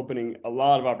critical to opening a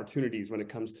lot of opportunities when it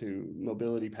comes to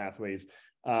mobility pathways.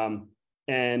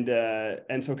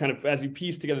 And so kind of as you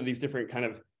piece together these different kind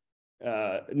of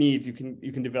needs, you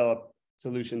can develop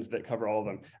solutions that cover all of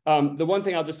them. The one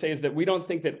thing I'll just say is that we don't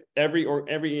think that every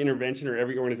intervention or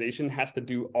every organization has to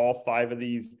do all 5 of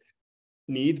these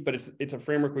needs, but it's a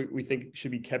framework we think should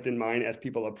be kept in mind as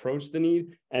people approach the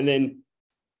need. And then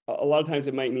a lot of times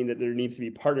it might mean that there needs to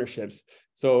be partnerships.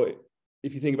 So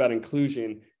if you think about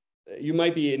inclusion, you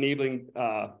might be enabling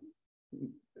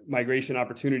migration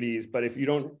opportunities, but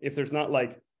if there's not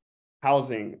like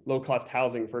housing, low-cost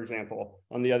housing, for example,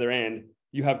 on the other end,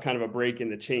 you have kind of a break in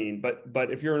the chain.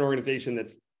 But if you're an organization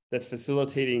that's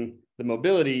facilitating the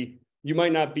mobility, you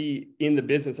might not be in the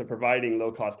business of providing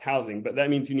low-cost housing, but that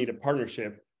means you need a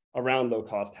partnership around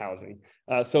low-cost housing.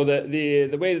 So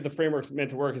the way that the framework's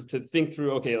meant to work is to think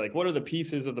through, okay, like what are the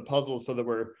pieces of the puzzle so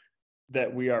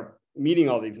that we are meeting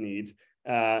all these needs,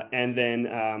 and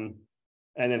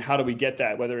then how do we get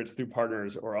that, whether it's through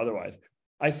partners or otherwise.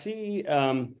 I see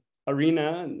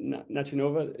Arina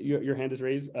Nachinova, your hand is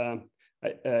raised.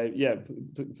 Yeah,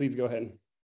 please go ahead.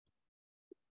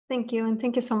 Thank you, and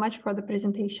thank you so much for the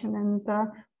presentation and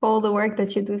for all the work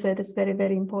that you do. That is very,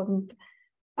 very important.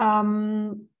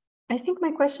 I think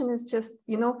my question is just,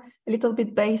 a little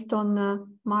bit based on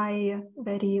my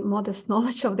very modest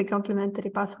knowledge of the complementary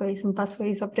pathways and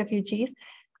pathways of refugees.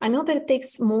 I know that it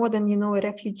takes more than, a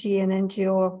refugee and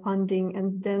NGO funding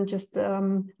and then just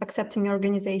accepting an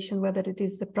organization, whether it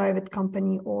is a private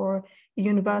company or a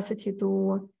university,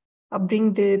 to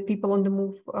bring the people on the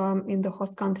move in the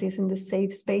host countries in the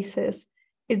safe spaces.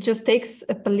 it just takes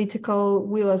a political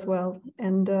will as well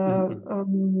and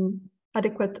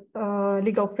adequate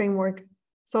legal framework.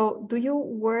 So do you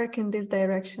work in this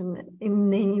direction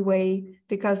in any way?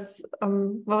 Because,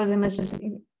 well, as I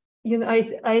mentioned,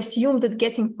 I assume that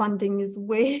getting funding is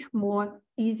way more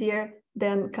easier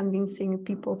than convincing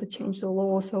people to change the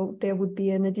law. So there would be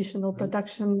an additional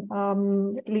protection,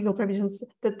 legal provisions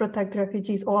that protect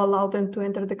refugees or allow them to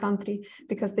enter the country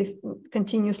because they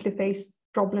continuously face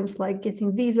problems like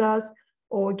getting visas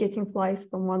or getting flights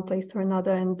from one place to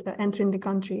another and entering the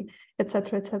country,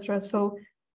 etc., etc. So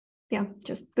yeah,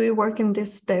 just do you work in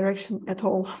this direction at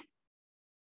all?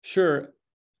 Sure.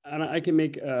 And I can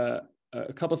make a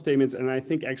couple statements, and I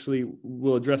think actually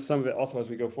we'll address some of it also as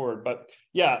we go forward. But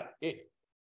yeah,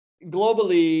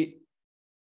 globally,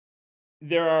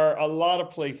 there are a lot of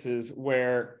places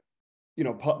where,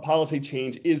 policy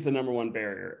change is the number one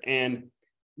barrier. And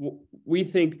we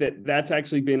think that that's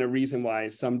actually been a reason why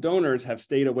some donors have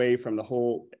stayed away from the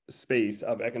whole space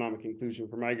of economic inclusion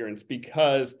for migrants,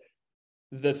 because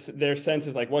their sense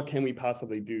is like, what can we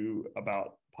possibly do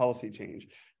about policy change?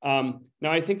 Now,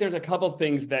 I think there's a couple of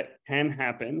things that can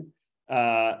happen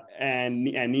and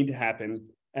need to happen.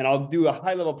 And I'll do a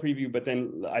high-level preview, but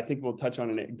then I think we'll touch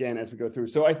on it again as we go through.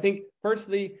 So I think,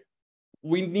 firstly,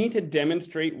 we need to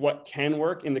demonstrate what can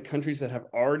work in the countries that have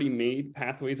already made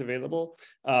pathways available.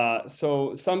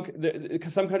 So some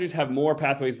countries have more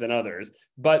pathways than others,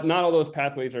 but not all those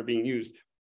pathways are being used.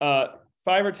 5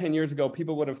 or 10 years ago,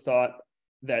 people would have thought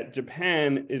that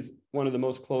Japan is one of the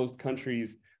most closed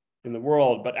countries in the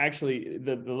world, but actually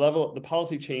the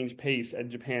policy change pace at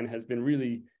Japan has been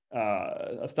really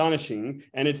astonishing,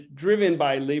 and it's driven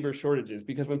by labor shortages,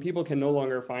 because when people can no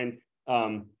longer find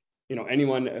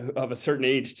anyone of a certain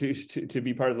age to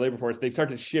be part of the labor force, they start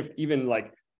to shift even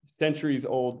like centuries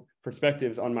old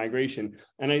perspectives on migration.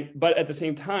 But at the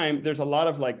same time, there's a lot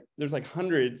of there's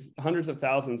hundreds of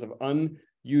thousands of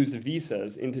unused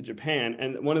visas into Japan,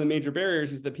 and one of the major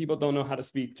barriers is that people don't know how to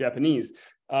speak Japanese.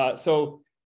 So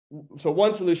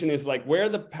one solution is where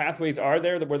the pathways are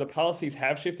there, where the policies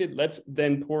have shifted, let's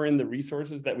then pour in the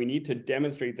resources that we need to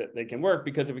demonstrate that they can work.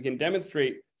 Because if we can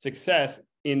demonstrate success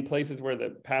in places where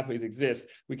the pathways exist,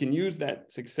 we can use that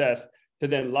success to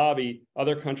then lobby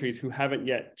other countries who haven't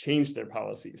yet changed their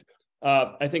policies.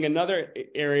 I think another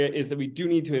area is that we do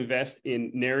need to invest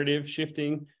in narrative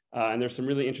shifting. And there's some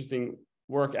really interesting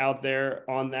work out there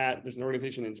on that. There's an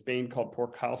organization in Spain called Por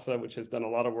Causa, which has done a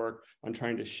lot of work on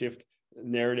trying to shift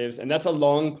narratives, and that's a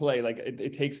long play.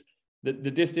 It takes the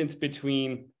distance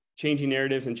between changing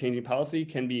narratives and changing policy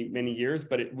can be many years,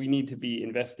 but we need to be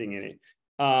investing in it.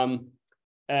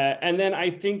 And then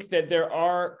I think that there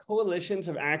are coalitions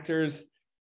of actors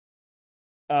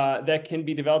that can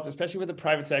be developed, especially with the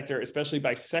private sector, especially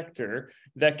by sector,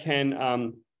 that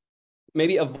can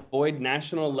maybe avoid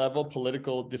national level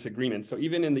political disagreements. So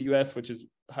even in the US, which is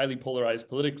highly polarized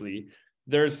politically,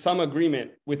 there's some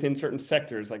agreement within certain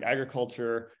sectors like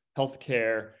agriculture,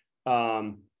 healthcare,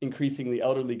 increasingly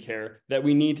elderly care, that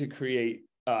we need to create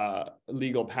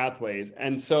legal pathways.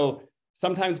 And so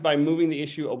sometimes by moving the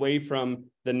issue away from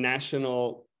the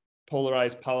national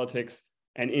polarized politics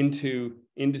and into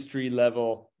industry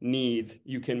level needs,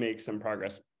 you can make some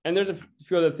progress. And there's a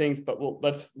few other things, but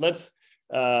let's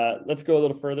go a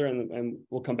little further and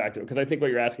we'll come back to it, because I think what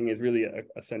you're asking is really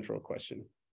a central question.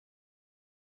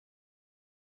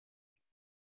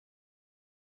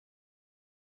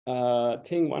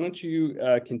 Ting, why don't you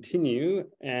continue,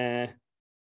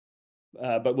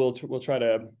 but we'll try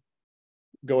to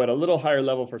go at a little higher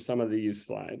level for some of these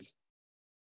slides.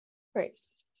 Great.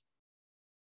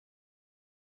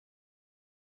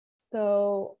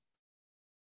 So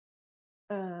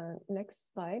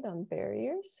next slide on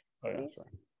barriers. Oh yeah, sure.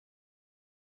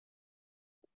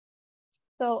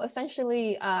 So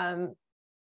essentially,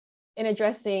 in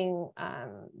addressing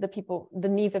the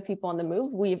needs of people on the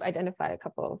move, we've identified a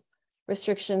couple of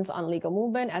restrictions on legal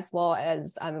movement, as well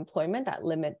as employment that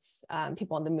limits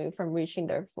people on the move from reaching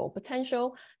their full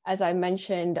potential. As I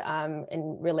mentioned,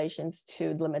 in relations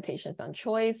to the limitations on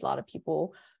choice, a lot of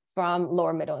people from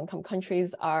lower middle income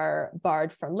countries are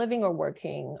barred from living or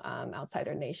working outside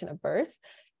their nation of birth.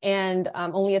 And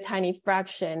only a tiny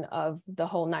fraction of the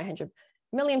whole 900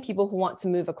 million people who want to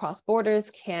move across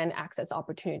borders can access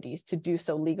opportunities to do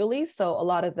so legally. So a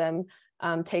lot of them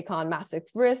take on massive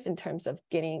risks in terms of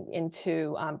getting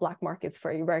into Black markets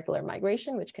for irregular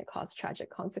migration, which can cause tragic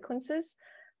consequences.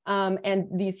 And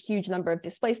these huge number of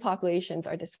displaced populations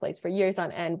are displaced for years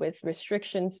on end, with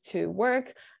restrictions to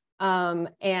work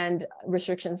and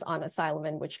restrictions on asylum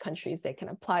in which countries they can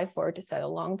apply for to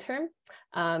settle long term,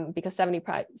 because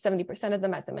 70% of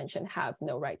them, as I mentioned, have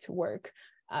no right to work.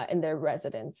 in their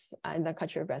residence, in their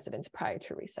country of residence prior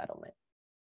to resettlement.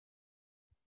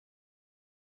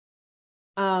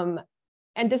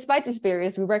 And despite these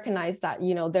barriers, we recognize that,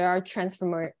 you know, there are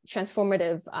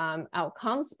transformative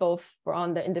outcomes, both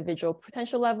on the individual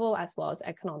potential level, as well as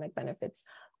economic benefits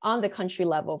on the country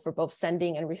level for both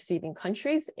sending and receiving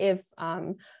countries if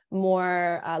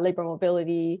more labor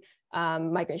mobility,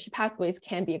 migration pathways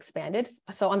can be expanded.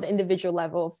 So on the individual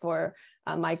level for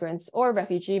migrants or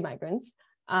refugee migrants,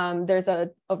 there's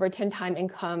over 10-time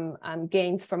income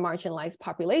gains for marginalized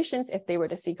populations if they were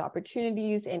to seek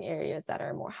opportunities in areas that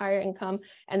are more higher income.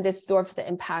 And this dwarfs the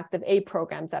impact of aid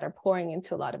programs that are pouring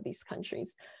into a lot of these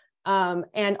countries.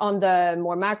 And on the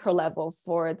more macro level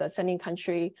for the sending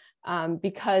country,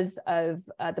 because of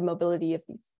the mobility of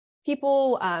these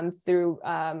people through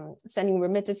sending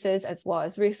remittances as well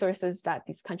as resources that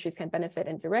these countries can benefit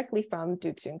indirectly from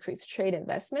due to increased trade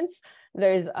investments,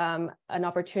 there's an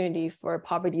opportunity for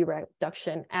poverty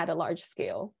reduction at a large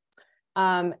scale.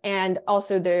 And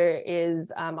also there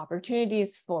is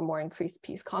opportunities for more increased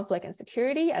peace, conflict, and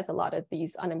security, as a lot of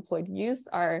these unemployed youth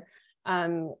are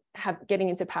getting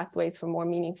into pathways for more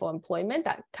meaningful employment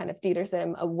that kind of theaters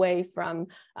them away from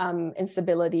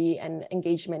instability and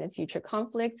engagement in future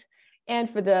conflict. And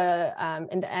for the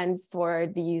in the end, for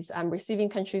these receiving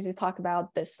countries we talk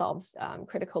about, this solves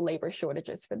critical labor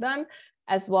shortages for them,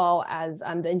 as well as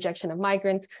the injection of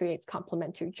migrants creates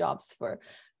complementary jobs for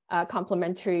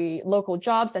complementary local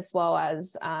jobs, as well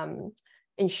as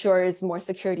ensures more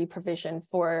security provision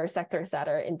for sectors that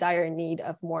are in dire need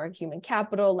of more human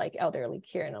capital, like elderly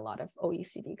care in a lot of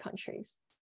OECD countries.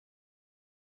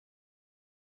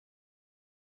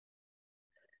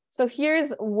 So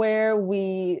here's where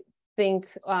we think,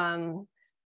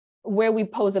 where we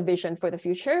pose a vision for the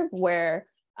future, where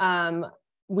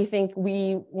we think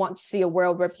we want to see a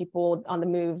world where people on the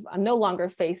move no longer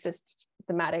face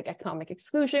systematic economic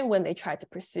exclusion when they try to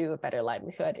pursue a better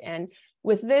livelihood. And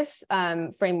with this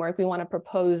framework, we want to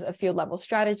propose a field level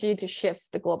strategy to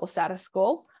shift the global status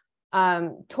quo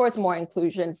towards more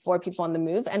inclusion for people on the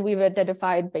move. And we've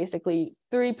identified basically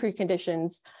 3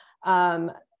 preconditions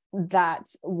that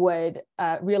would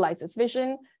realize this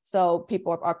vision. So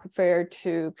people are prepared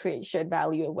to create shared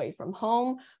value away from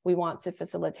home. We want to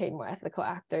facilitate more ethical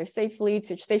actors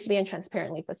to safely and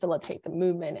transparently facilitate the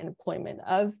movement and employment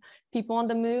of people on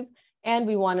the move. And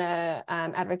we want to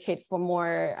advocate for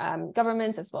more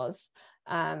governments as well as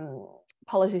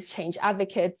policies change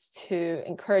advocates to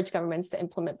encourage governments to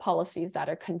implement policies that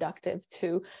are conducive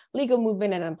to legal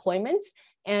movement and employment.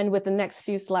 And with the next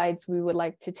few slides, we would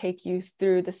like to take you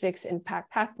through the 6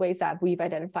 impact pathways that we've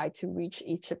identified to reach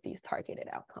each of these targeted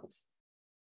outcomes.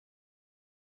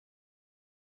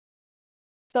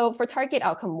 So for target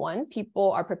outcome 1,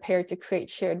 people are prepared to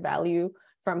create shared value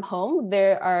from home.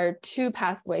 There are 2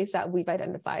 pathways that we've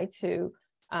identified to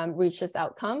reach this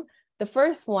outcome. The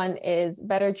first one is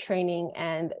better training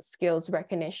and skills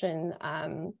recognition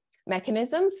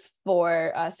mechanisms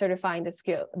for certifying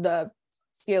the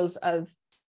skills of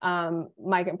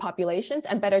migrant populations,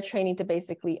 and better training to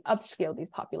basically upskill these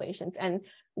populations. And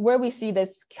where we see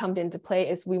this come into play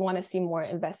is we want to see more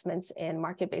investments in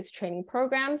market-based training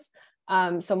programs,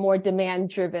 so more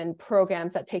demand-driven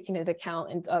programs that take into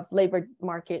account of labor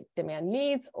market demand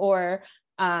needs or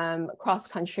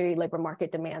cross-country labor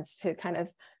market demands to kind of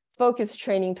focus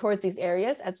training towards these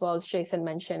areas, as well as Jason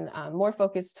mentioned, more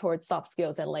focus towards soft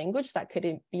skills and language that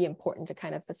could be important to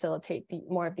kind of facilitate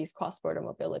more of these cross-border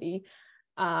mobility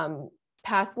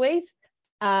pathways.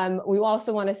 We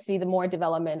also want to see the more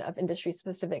development of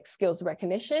industry-specific skills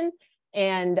recognition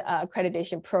and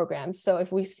accreditation programs. So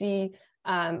if we see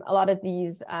a lot of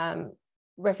these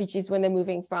refugees, when they're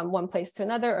moving from one place to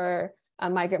another, or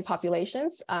migrant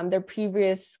populations, their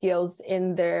previous skills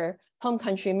in their home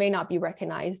country may not be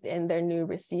recognized in their new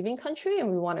receiving country. And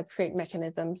we want to create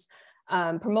mechanisms,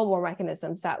 promote more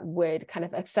mechanisms that would kind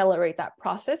of accelerate that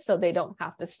process so they don't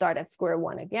have to start at square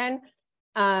one again.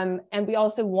 And we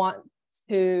also want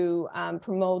to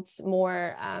promote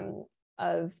more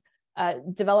of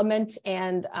development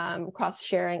and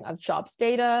cross-sharing of jobs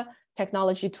data,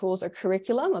 technology tools, or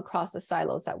curriculum across the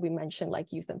silos that we mentioned,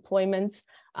 like youth employment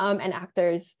and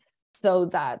actors, so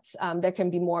that there can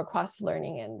be more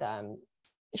cross-learning and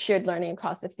shared learning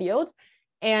across the field.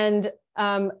 And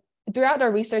throughout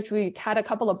our research, we had a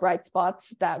couple of bright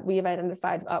spots that we've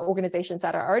identified, organizations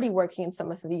that are already working in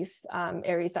some of these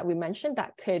areas that we mentioned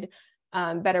that could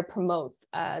better promote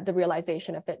the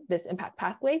realization of this impact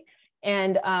pathway.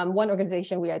 And one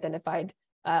organization we identified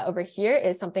over here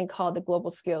is something called the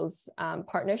Global Skills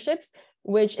Partnerships,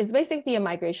 which is basically a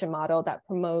migration model that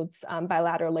promotes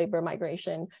bilateral labor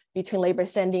migration between labor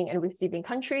sending and receiving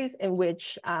countries, in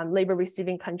which labor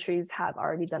receiving countries have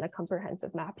already done a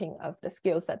comprehensive mapping of the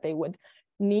skills that they would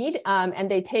need. And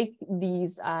they take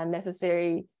these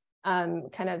necessary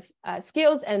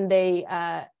skills, and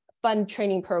they fund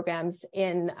training programs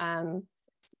in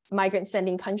migrant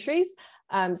sending countries,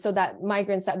 so that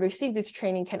migrants that receive this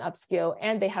training can upskill,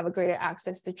 and they have a greater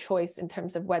access to choice in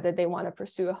terms of whether they want to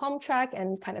pursue a home track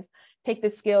and kind of take the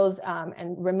skills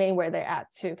and remain where they're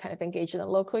at to kind of engage in the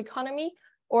local economy,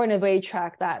 or in a way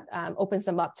track that opens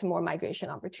them up to more migration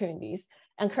opportunities.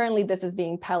 And currently this is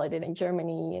being piloted in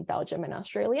Germany, Belgium, and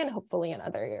Australia, and hopefully in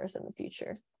other areas in the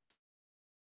future.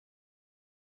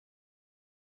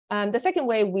 The second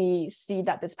way we see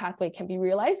that this pathway can be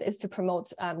realized is to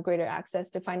promote greater access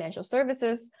to financial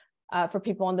services for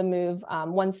people on the move.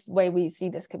 One way we see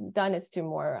this could be done is to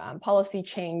more policy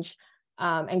change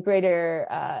and greater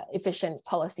efficient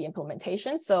policy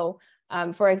implementation. So,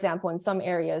 for example, in some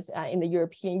areas in the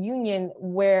European Union,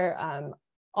 where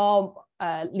all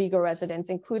legal residents,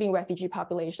 including refugee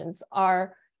populations,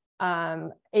 are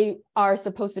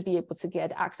supposed to be able to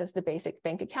get access to basic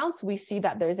bank accounts, we see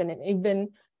that there's an even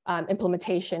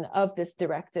implementation of this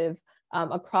directive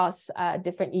across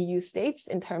different EU states,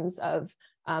 in terms of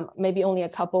maybe only a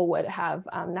couple would have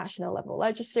national level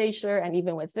legislature, and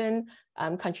even within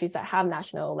countries that have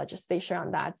national legislature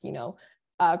on that,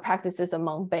 practices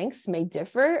among banks may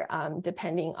differ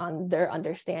depending on their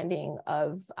understanding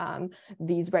of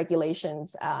these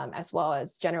regulations, as well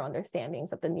as general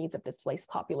understandings of the needs of displaced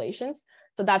populations.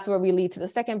 So that's where we lead to the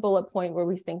second bullet point, where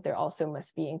we think there also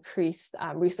must be increased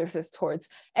resources towards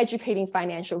educating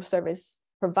financial service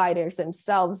providers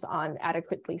themselves on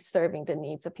adequately serving the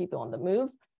needs of people on the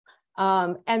move.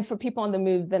 And for people on the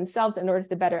move themselves, in order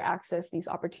to better access these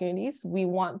opportunities, we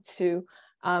want to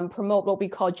promote what we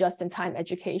call just-in-time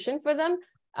education for them,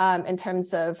 in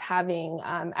terms of having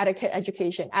adequate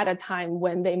education at a time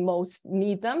when they most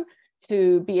need them,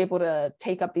 to be able to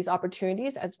take up these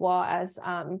opportunities, as well as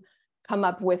come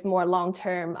up with more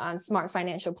long-term smart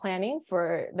financial planning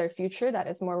for their future that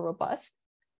is more robust.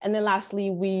 And then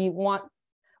lastly, we want,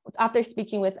 after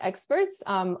speaking with experts,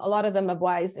 a lot of them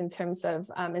advise in terms of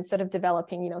instead of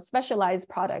developing specialized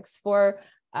products for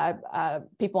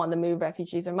people on the move,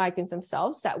 refugees or migrants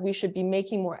themselves, that we should be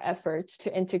making more efforts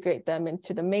to integrate them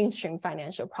into the mainstream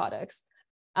financial products.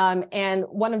 And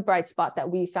one of the bright spots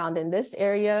that we found in this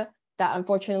area that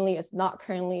unfortunately is not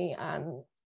currently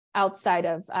outside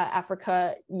of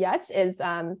Africa yet is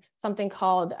something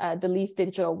called the Leaf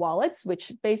digital wallets,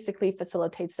 which basically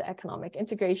facilitates the economic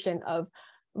integration of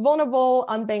vulnerable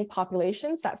unbanked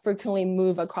populations that frequently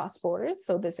move across borders.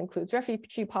 So this includes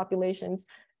refugee populations,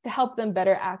 to help them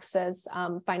better access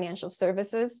financial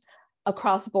services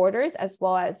across borders, as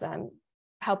well as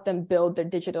help them build their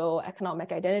digital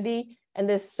economic identity. And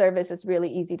this service is really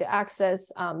easy to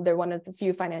access. They're one of the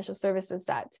few financial services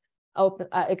that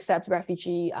accept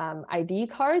refugee ID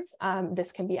cards.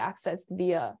 This can be accessed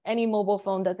via any mobile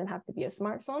phone, doesn't have to be a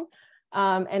smartphone.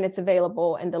 And it's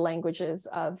available in the languages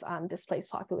of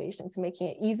displaced populations, making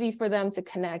it easy for them to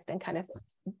connect and kind of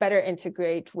better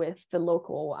integrate with the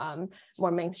local,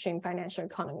 more mainstream financial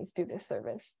economies through this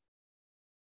service.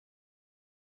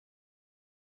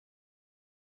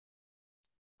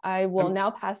 I will now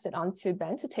pass it on to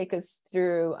Ben to take us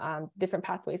through different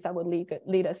pathways that would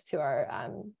lead us to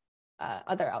our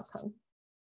other outcome.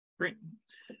 Great,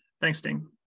 thanks, Ting.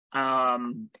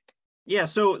 Yeah,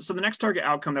 so the next target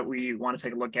outcome that we want to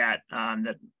take a look at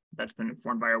that's been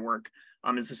informed by our work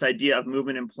is this idea of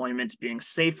movement employment being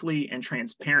safely and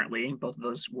transparently, both of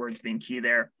those words being key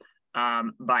there,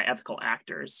 by ethical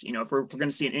actors. If we're going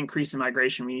to see an increase in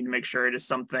migration, we need to make sure it is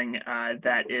something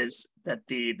that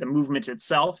the movement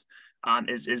itself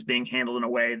is being handled in a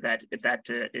way that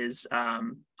is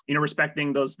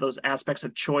respecting those aspects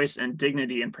of choice and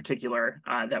dignity in particular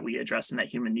that we address in that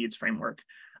human needs framework.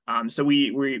 So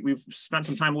we've spent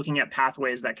some time looking at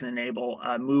pathways that can enable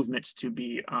movement to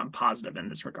be positive in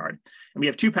this regard. And we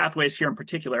have two pathways here in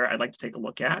particular I'd like to take a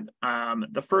look at.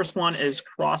 The first one is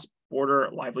cross-border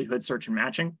livelihood search and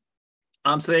matching.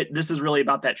 So this is really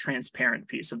about that transparent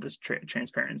piece of this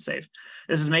transparent and safe.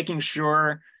 This is making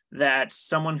sure that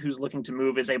someone who's looking to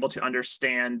move is able to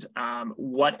understand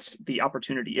what the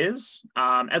opportunity is,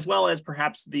 as well as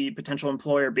perhaps the potential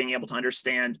employer being able to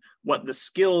understand what the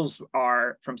skills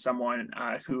are from someone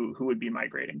who would be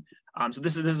migrating. So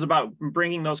this is about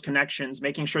bringing those connections,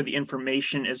 making sure the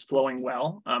information is flowing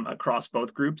well across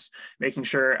both groups, making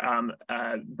sure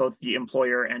both the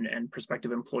employer and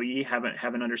prospective employee have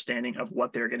an understanding of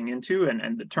what they're getting into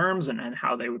and the terms and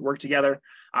how they would work together,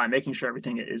 making sure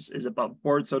everything is above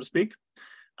board, so to speak,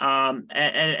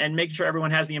 and making sure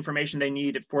everyone has the information they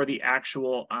need for the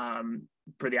actual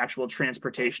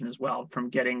transportation as well, from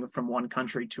getting from one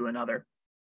country to another.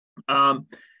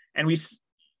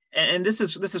 And this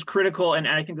is critical, and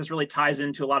I think this really ties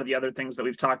into a lot of the other things that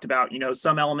we've talked about. You know,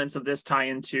 some elements of this tie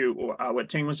into what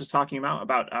Ting was just talking about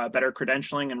better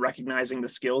credentialing and recognizing the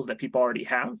skills that people already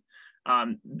have.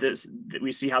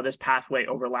 We see how this pathway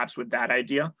overlaps with that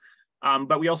idea,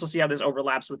 but we also see how this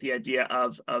overlaps with the idea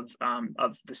of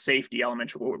the safety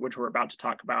element, which we're about to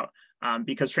talk about,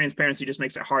 because transparency just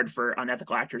makes it hard for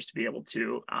unethical actors to be able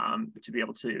to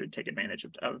take advantage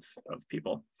of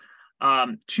people.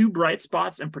 Two bright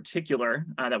spots in particular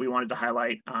that we wanted to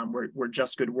highlight were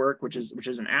Just Good Work, which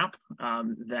is an app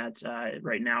that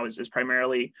right now is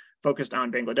primarily focused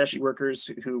on Bangladeshi workers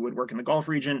who would work in the Gulf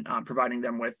region, providing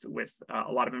them with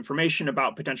a lot of information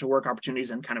about potential work opportunities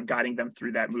and kind of guiding them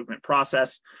through that movement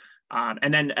process.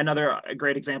 And then another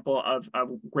great example of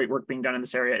great work being done in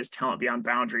this area is Talent Beyond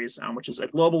Boundaries, which is a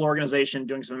global organization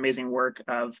doing some amazing work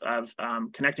of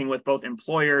connecting with both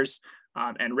employers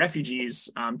and refugees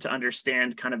to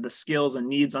understand kind of the skills and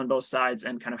needs on both sides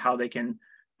and kind of how they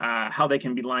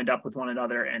can be lined up with one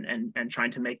another and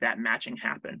trying to make that matching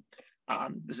happen.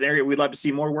 This is an area we'd love to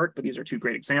see more work, but these are two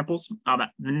great examples. The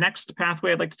next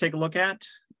pathway I'd like to take a look at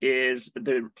is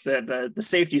the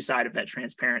safety side of that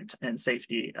transparent and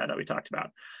safety that we talked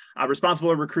about.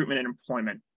 Responsible recruitment and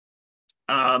employment.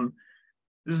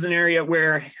 This is an area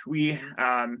where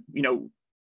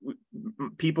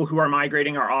people who are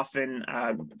migrating are often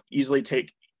easily taken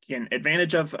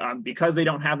advantage of because they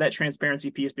don't have that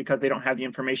transparency piece, because they don't have the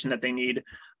information that they need.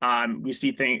 We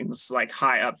see things like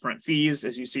high upfront fees,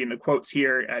 as you see in the quotes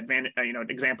here,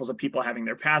 examples of people having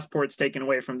their passports taken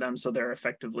away from them, so they're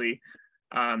effectively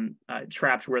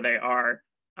trapped where they are,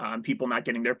 people not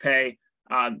getting their pay.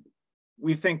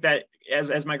 We think that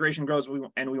as migration grows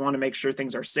and we want to make sure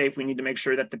things are safe, we need to make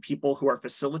sure that the people who are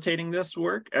facilitating this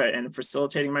work and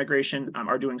facilitating migration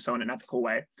are doing so in an ethical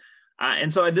way.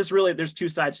 And so there's two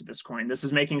sides to this coin. This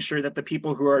is making sure that the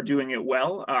people who are doing it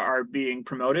well are being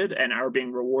promoted and are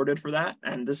being rewarded for that.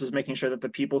 And this is making sure that the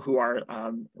people who are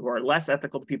less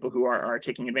ethical, the people who are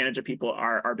taking advantage of people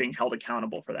are being held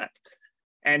accountable for that.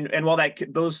 And while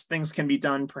those things can be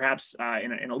done perhaps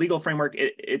in a legal framework,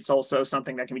 it's also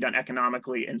something that can be done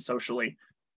economically and socially,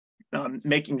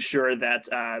 making sure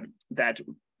that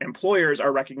employers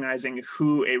are recognizing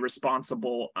who a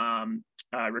responsible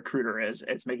recruiter is.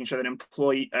 It's making sure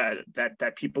that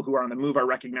that people who are on the move are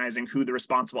recognizing who the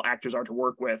responsible actors are to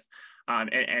work with,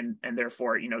 and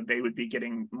therefore they would be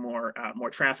getting more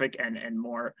traffic and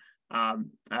more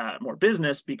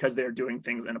business because they're doing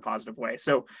things in a positive way.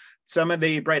 So some of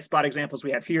the bright spot examples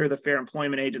we have here: the Fair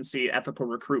Employment Agency, Ethical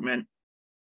Recruitment,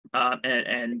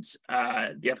 and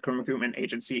the Ethical Recruitment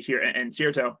Agency here and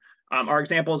CIRTO are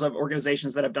examples of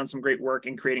organizations that have done some great work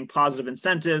in creating positive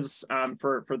incentives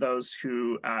for those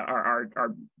who are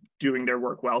doing their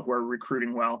work well, who are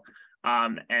recruiting well,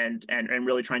 and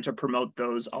really trying to promote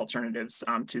those alternatives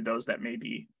to those that may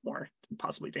be more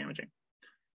possibly damaging.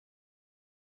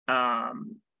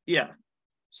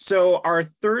 So our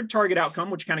third target outcome,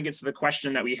 which kind of gets to the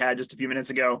question that we had just a few minutes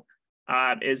ago,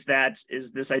 is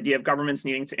this idea of governments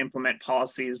needing to implement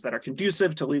policies that are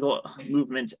conducive to legal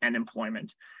movement and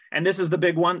employment. And this is the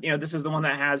big one. This is the one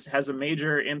that has a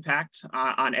major impact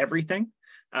on everything.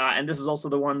 And this is also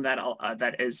the one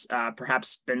that is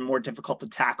perhaps been more difficult to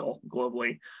tackle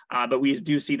globally. But we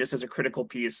do see this as a critical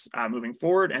piece moving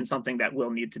forward and something that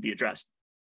will need to be addressed.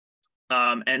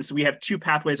 And so we have two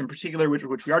pathways in particular,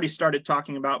 which we already started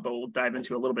talking about, but we'll dive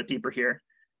into a little bit deeper here.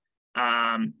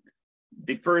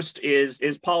 The first is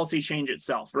policy change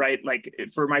itself, right? Like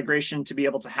for migration to be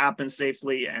able to happen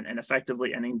safely and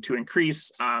effectively and to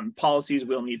increase, policies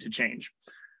will need to change.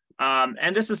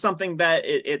 And this is something that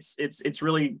it's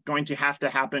really going to have to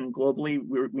happen globally.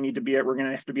 We're going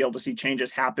to have to be able to see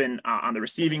changes happen on the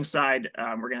receiving side.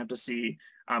 We're going to have to see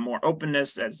more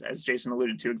openness, as Jason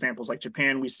alluded to, examples like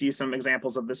Japan. We see some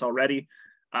examples of this already,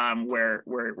 where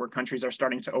countries are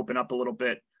starting to open up a little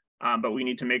bit. But we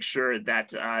need to make sure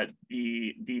that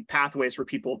the pathways for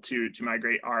people to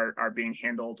migrate are being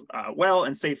handled well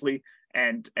and safely,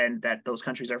 and that those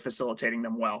countries are facilitating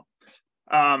them well.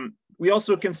 We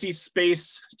also can see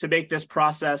space to make this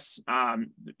process,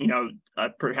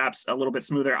 perhaps a little bit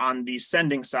smoother on the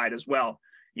sending side as well.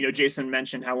 Jason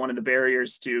mentioned how one of the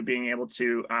barriers to being able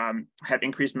to have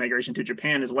increased migration to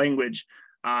Japan is language.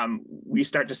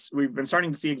 We've been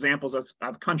starting to see examples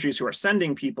of countries who are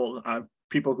sending people,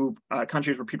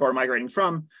 countries where people are migrating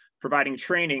from, providing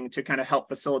training to kind of help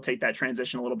facilitate that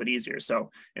transition a little bit easier.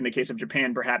 So in the case of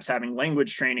Japan, perhaps having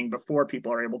language training before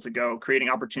people are able to go, creating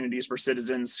opportunities for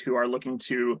citizens who are looking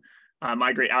to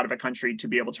migrate out of a country to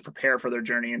be able to prepare for their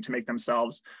journey and to make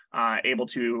themselves able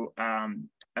to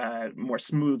more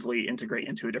smoothly integrate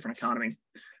into a different economy.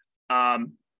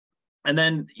 And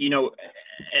then,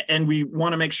 and we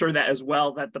want to make sure that as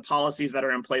well, that the policies that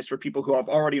are in place for people who have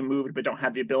already moved but don't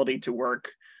have the ability to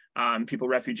work, people,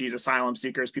 refugees, asylum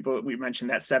seekers, people, we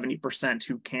mentioned that 70%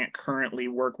 who can't currently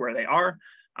work where they are,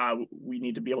 we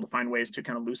need to be able to find ways to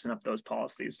kind of loosen up those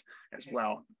policies as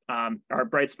well. Our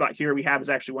bright spot here we have is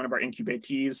actually one of our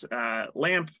incubatees,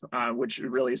 LAMP, which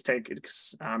really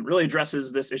really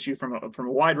addresses this issue from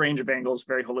a wide range of angles,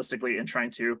 very holistically, and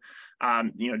trying to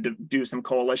do some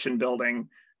coalition building,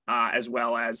 as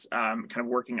well as kind of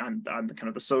working on the kind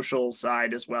of the social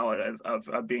side as well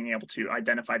of being able to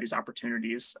identify these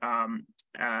opportunities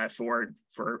for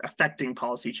affecting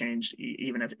policy change,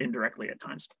 even if indirectly at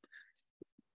times.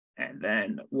 And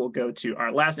then we'll go to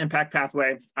our last impact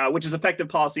pathway, which is effective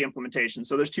policy implementation.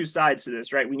 So there's two sides to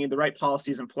this, right? We need the right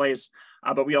policies in place,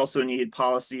 but we also need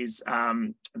policies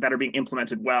that are being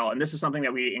implemented well. And this is something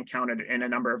that we encountered in a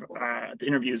number of the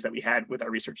interviews that we had with our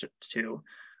researchers too.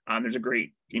 There's a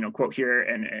great quote here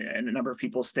and a number of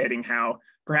people stating how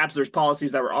perhaps there's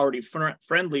policies that were already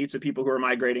friendly to people who are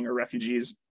migrating or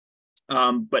refugees,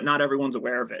 but not everyone's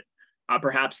aware of it.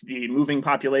 Perhaps the moving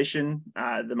population,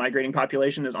 the migrating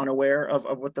population is unaware of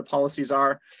what the policies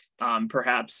are.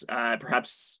 Perhaps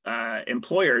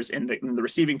employers in the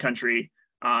receiving country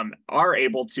are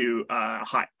able to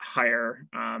hire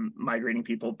migrating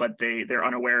people, but they're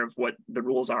unaware of what the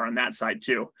rules are on that side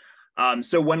too.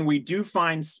 So when we do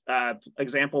find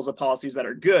examples of policies that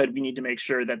are good, we need to make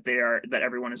sure that that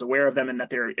everyone is aware of them and that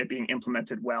they're being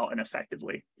implemented well and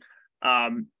effectively.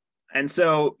 And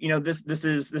so, this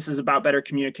is about better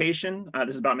communication.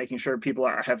 This is about making sure people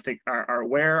are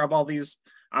aware of all these,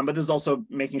 but this is also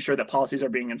making sure that policies are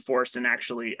being enforced and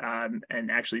actually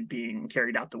being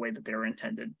carried out the way that they were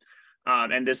intended.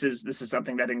 And this is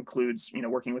something that includes,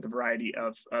 working with a variety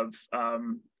of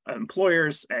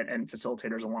employers and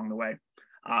facilitators along the way.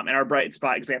 And our bright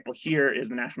spot example here is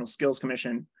the National Skills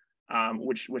Commission,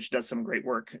 which does some great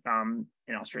work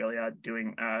in Australia,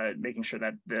 making sure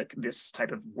that this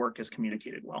type of work is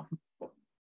communicated well.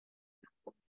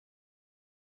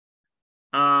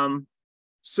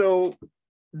 So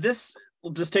this,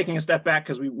 just taking a step back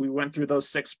because we went through those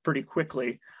 6 pretty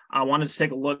quickly. I wanted to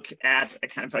take a look at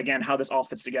kind of again how this all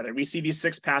fits together. We see these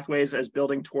 6 pathways as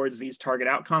building towards these target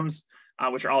outcomes,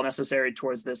 which are all necessary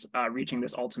towards this reaching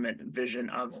this ultimate vision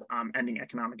of ending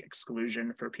economic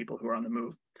exclusion for people who are on the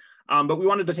move. But we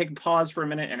wanted to take a pause for a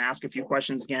minute and ask a few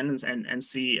questions again and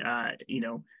see,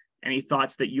 any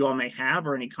thoughts that you all may have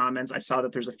or any comments. I saw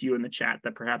that there's a few in the chat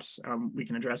that perhaps we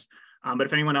can address. But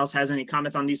if anyone else has any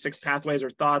comments on these 6 pathways or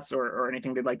thoughts or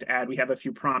anything they'd like to add, we have a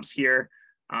few prompts here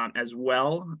as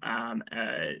well.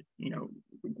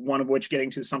 One of which getting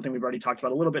to something we've already talked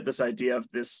about a little bit, this idea of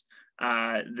this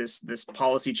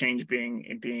policy change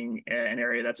being an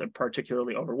area that's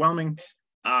particularly overwhelming.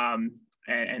 And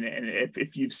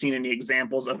if you've seen any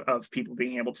examples of people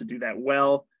being able to do that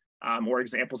well, or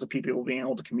examples of people being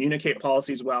able to communicate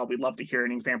policies well, we'd love to hear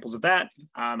any examples of that,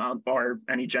 or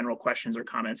any general questions or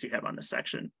comments you have on this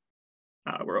section.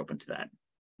 We're open to that,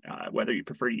 whether you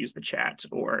prefer to use the chat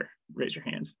or raise your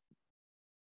hand.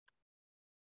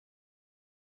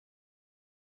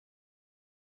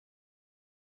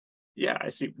 Yeah, I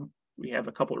see we have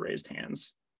a couple raised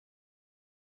hands.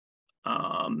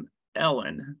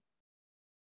 Ellen.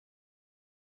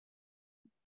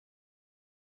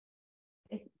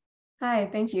 Hi,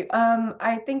 thank you.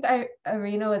 I think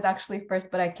Irina was actually first,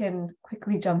 but I can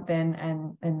quickly jump in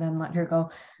and then let her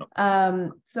go.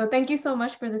 So thank you so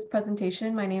much for this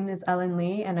presentation. My name is Ellen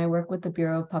Lee, and I work with the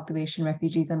Bureau of Population,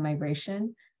 Refugees, and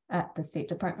Migration at the State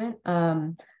Department.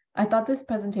 I thought this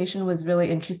presentation was really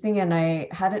interesting, and I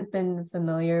hadn't been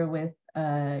familiar with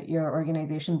your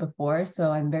organization before,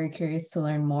 so I'm very curious to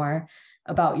learn more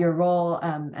about your role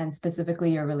and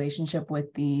specifically your relationship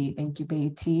with the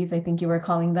incubatees, I think you were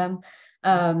calling them.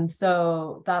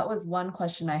 So that was one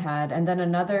question I had. And then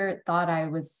another thought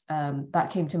that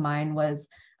came to mind was,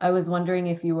 I was wondering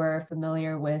if you were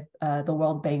familiar with the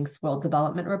World Bank's World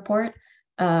Development Report,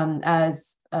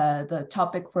 as the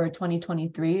topic for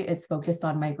 2023 is focused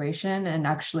on migration. And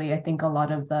actually, I think a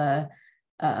lot of the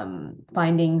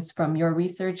findings from your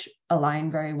research align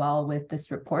very well with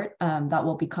this report that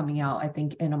will be coming out, I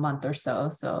think, in a month or so.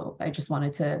 So I just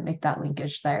wanted to make that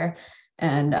linkage there.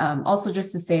 And also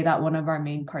just to say that one of our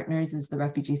main partners is the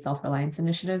Refugee Self-Reliance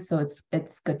Initiative. So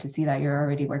it's good to see that you're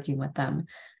already working with them.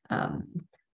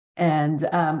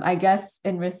 I guess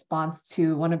in response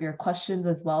to one of your questions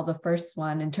as well, the first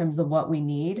one in terms of what we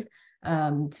need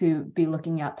to be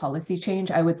looking at policy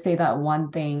change, I would say that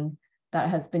one thing that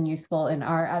has been useful in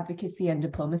our advocacy and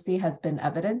diplomacy has been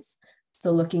evidence.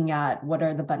 So looking at what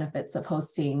are the benefits of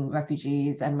hosting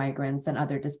refugees and migrants and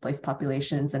other displaced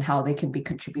populations and how they can be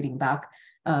contributing back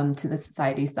to the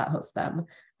societies that host them.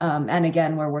 And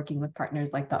again, we're working with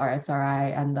partners like the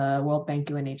RSRI and the World Bank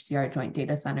UNHCR Joint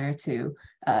Data Center to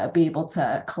be able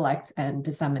to collect and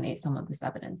disseminate some of this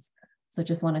evidence. So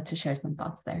just wanted to share some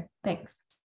thoughts there. Thanks.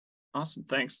 Awesome,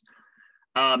 thanks.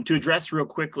 To address real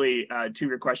quickly to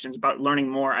your questions about learning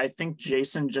more, I think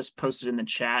Jason just posted in the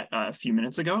chat a few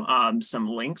minutes ago some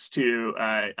links to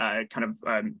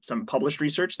some published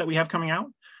research that we have coming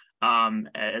out,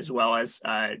 as well as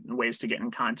ways to get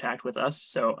in contact with us.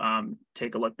 So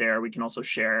take a look there. We can also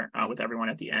share with everyone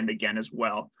at the end again as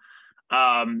well.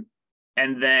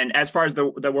 And then as far as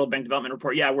the World Bank Development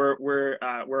Report, yeah, we're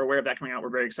aware of that coming out. We're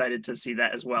very excited to see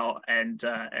that as well, and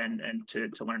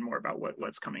to learn more about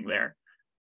what's coming there.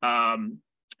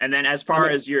 And then as far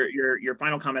as your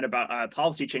final comment about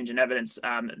policy change and evidence,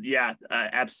 yeah,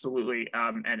 absolutely.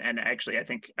 And actually, I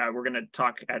think we're going to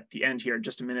talk at the end here in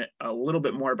just a minute a little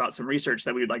bit more about some research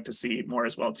that we'd like to see more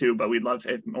as well too. But we'd love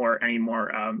if any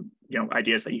more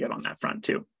ideas that you have on that front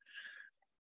too.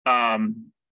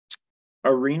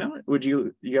 Arena, would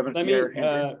you have your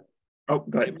hand raised? Oh,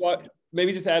 go ahead.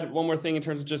 Maybe just add one more thing in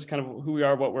terms of just kind of who we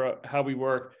are, how we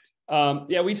work.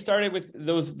 Yeah, we started with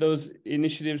those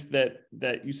initiatives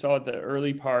that you saw at the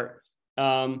early part,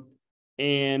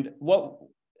 and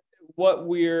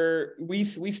we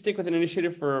stick with an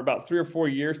initiative for about 3 or 4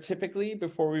 years typically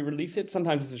before we release it.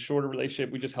 Sometimes it's a shorter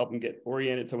relationship. We just help them get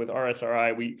oriented. So with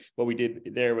RSRI, what we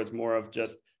did there was more of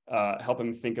just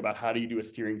helping think about how do you do a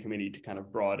steering committee to kind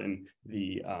of broaden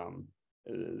the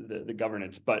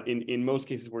governance. But in most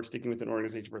cases, we're sticking with an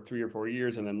organization for 3 or 4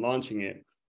 years and then launching it.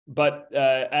 But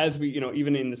as we,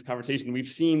 even in this conversation, we've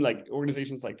seen like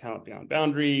organizations like Talent Beyond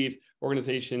Boundaries,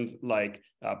 organizations like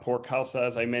Poor Khalsa,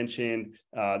 as I mentioned.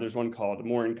 There's one called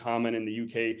More in Common in the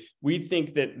UK. We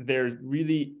think that there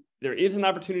is an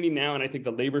opportunity now, and I think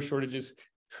the labor shortages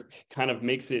kind of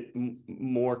makes it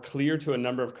more clear to a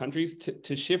number of countries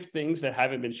to shift things that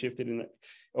haven't been shifted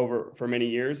over for many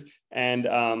years. And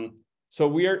so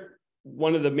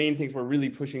one of the main things we're really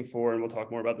pushing for, and we'll talk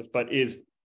more about this, but is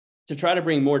to try to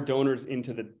bring more donors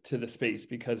into the space,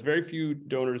 because very few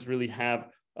donors really have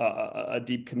a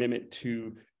deep commitment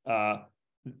to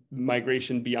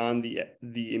migration beyond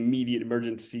the immediate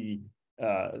emergency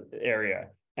area.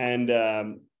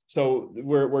 And so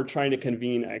we're trying to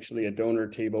convene actually a donor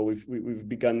table. We've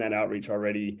begun that outreach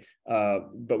already,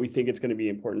 but we think it's going to be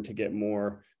important to get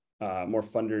more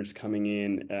funders coming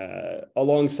in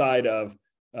alongside of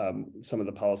some of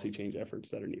the policy change efforts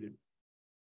that are needed.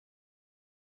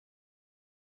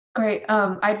 Great.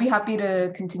 I'd be happy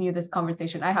to continue this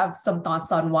conversation. I have some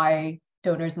thoughts on why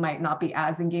donors might not be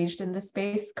as engaged in this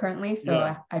space currently. So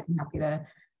yeah. I'd be happy to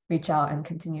reach out and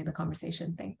continue the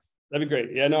conversation. Thanks. That'd be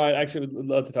great. Yeah, no, I actually would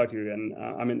love to talk to you again.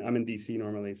 I'm in DC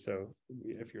normally, so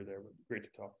if you're there, it would be great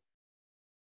to talk.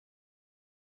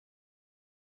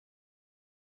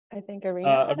 I think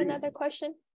Arena had another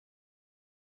question.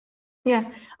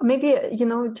 Yeah, maybe,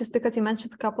 just because you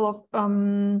mentioned a couple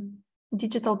of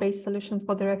digital-based solutions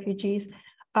for the refugees,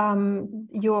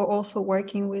 you're also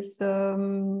working with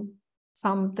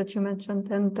some that you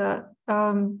mentioned, and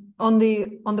on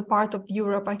the part of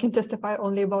Europe, I can testify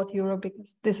only about Europe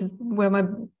because this is where my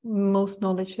most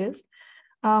knowledge is.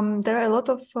 There are a lot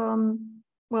of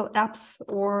apps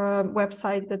or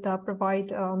websites that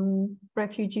provide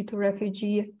refugee to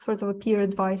refugee sort of a peer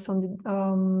advice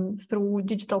on through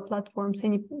digital platforms,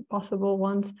 any possible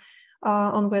ones,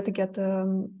 on where to get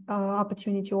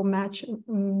opportunity or match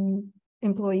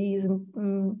employees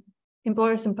and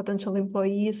employers and potential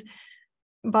employees.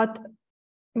 But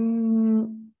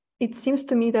it seems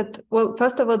to me that, well,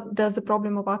 first of all, there's a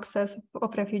problem of access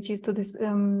of refugees to these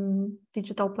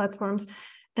digital platforms.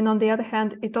 And on the other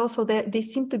hand, it also, they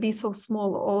seem to be so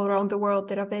small all around the world.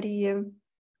 There are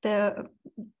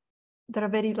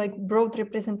very like broad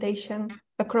representation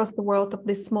across the world of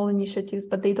these small initiatives,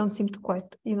 but they don't seem to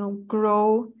quite,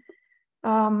 grow.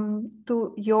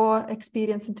 To your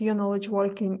experience and to your knowledge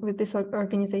working with this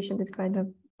organization that kind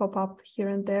of pop up here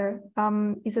and there,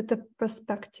 is it a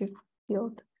prospective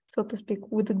field? so to speak?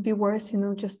 Would it be worse,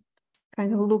 just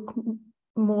kind of look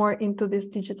more into these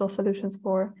digital solutions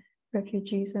for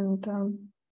refugees and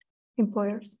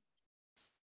employers?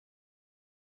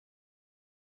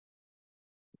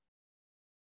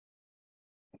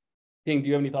 King, do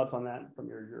you have any thoughts on that from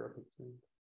your Europe experience?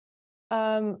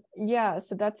 Yeah,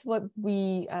 so that's what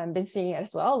we been seeing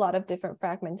as well. A lot of different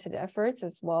fragmented efforts,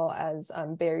 as well as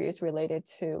barriers related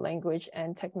to language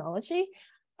and technology.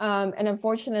 And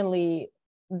unfortunately,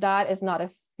 that is not a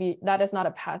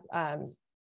path.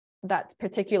 That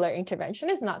particular intervention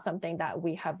is not something that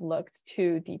we have looked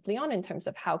too deeply on in terms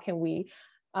of how can we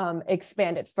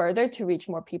expand it further to reach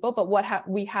more people. But what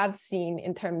we have seen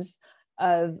in terms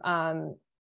of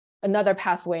another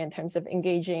pathway in terms of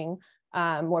engaging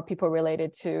more people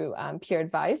related to peer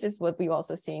advice is what we've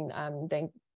also seen, the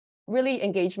really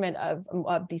engagement of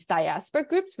these diaspora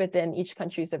groups within each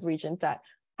countries of regions that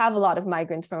have a lot of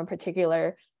migrants from a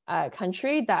particular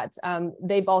country, that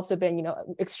they've also been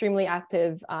extremely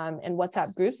active in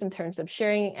WhatsApp groups in terms of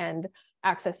sharing and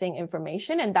accessing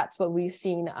information. And that's what we've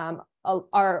seen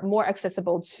are more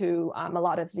accessible to a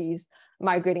lot of these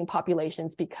migrating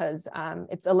populations, because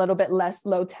it's a little bit less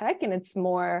low tech and it's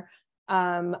more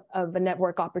of a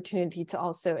network opportunity to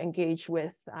also engage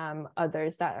with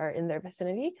others that are in their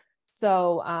vicinity.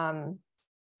 So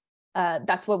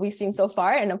that's what we've seen so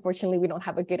far. And unfortunately, we don't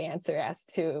have a good answer as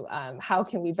to how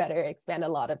can we better expand a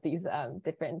lot of these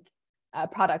different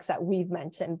products that we've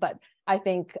mentioned. But I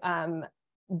think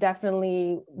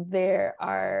definitely there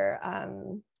are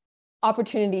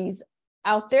opportunities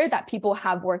out there that people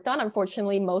have worked on.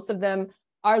 Unfortunately, most of them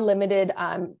are limited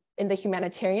in the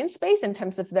humanitarian space in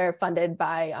terms of they're funded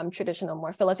by traditional,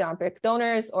 more philanthropic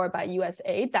donors or by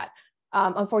USAID that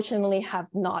unfortunately have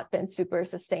not been super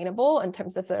sustainable in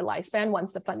terms of their lifespan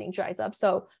once the funding dries up.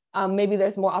 So maybe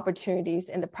there's more opportunities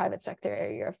in the private sector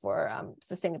area for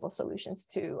sustainable solutions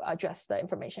to address the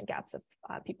information gaps of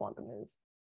people on the move.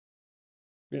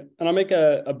 Yeah, and I'll make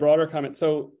a broader comment.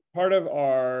 So part of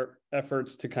our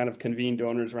efforts to kind of convene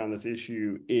donors around this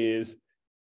issue is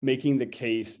making the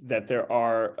case that there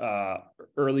are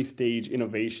early stage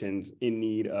innovations in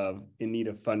need of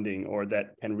funding, or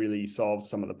that can really solve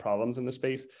some of the problems in the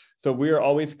space. So we are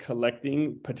always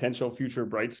collecting potential future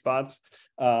bright spots.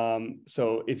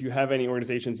 So if you have any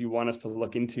organizations you want us to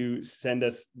look into, send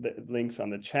us the links on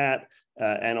the chat,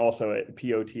 and also at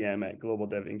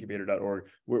potm@globaldevincubator.org.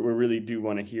 We really do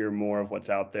want to hear more of what's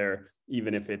out there,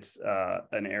 even if it's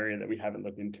an area that we haven't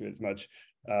looked into as much.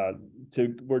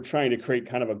 We're trying to create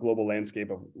kind of a global landscape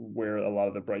of where a lot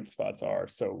of the bright spots are.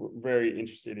 So we're very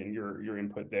interested in your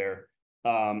input there.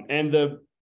 And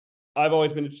I've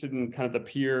always been interested in kind of the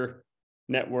peer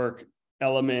network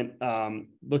element,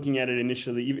 looking at it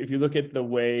initially. If you look at the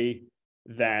way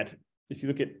that, if you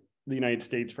look at the United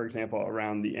States, for example,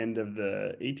 around the end of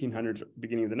the 1800s,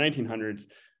 beginning of the 1900s,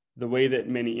 the way that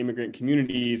many immigrant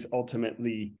communities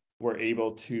ultimately were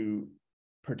able to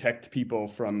protect people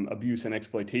from abuse and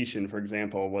exploitation, for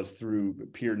example, was through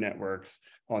peer networks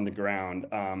on the ground.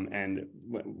 And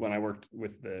when I worked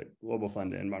with the Global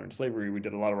Fund and Modern Slavery, we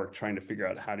did a lot of work trying to figure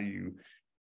out how do you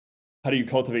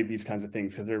cultivate these kinds of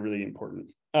things, because they're really important.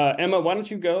 Emma, why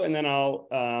don't you go, and then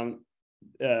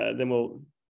then we'll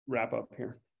wrap up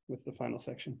here with the final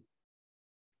section.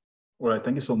 All right,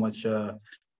 thank you so much.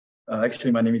 Actually,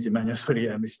 my name is Emmanuel.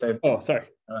 Sorry, I mistyped. Oh, sorry.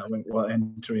 While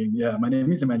entering, my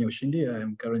name is Emmanuel Shindi. I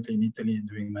am currently in Italy and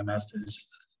doing my master's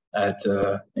at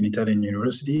an Italian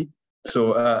university.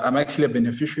 So I'm actually a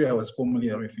beneficiary. I was formerly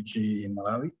a refugee in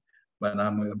Malawi, but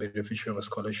I'm a beneficiary of a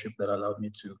scholarship that allowed me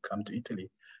to come to Italy.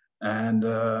 And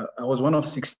I was one of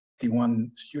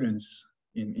 61 students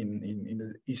in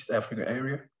the East Africa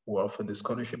area who were offered the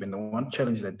scholarship. And the one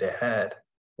challenge that they had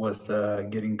was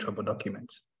getting travel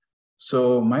documents.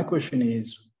 So my question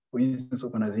is, for instance,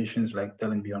 organizations like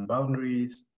Talent Beyond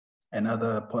Boundaries and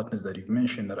other partners that you've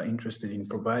mentioned that are interested in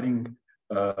providing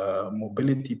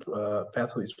mobility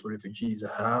pathways for refugees,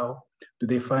 how do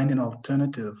they find an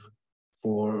alternative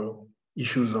for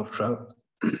issues of travel,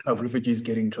 of refugees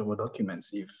getting travel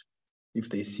documents if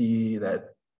they see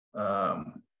that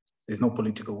there's no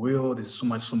political will, there's so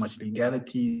much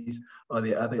legalities? Are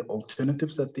there other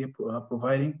alternatives that they're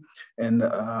providing? And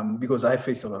because I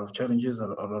faced a lot of challenges, a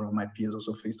lot of my peers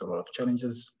also faced a lot of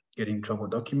challenges getting travel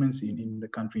documents in the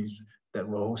countries that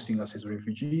were hosting us as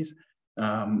refugees.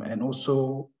 And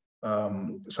also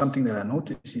something that I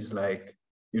noticed is like,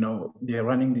 they're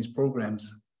running these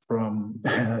programs from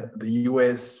the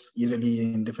US,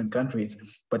 Italy, in different countries,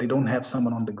 but they don't have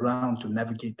someone on the ground to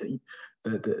navigate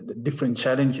the different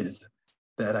challenges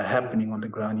that are happening on the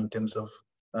ground in terms of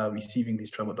receiving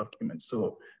these travel documents.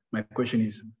 So my question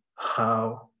is,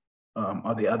 how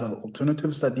Are there other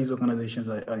alternatives that these organizations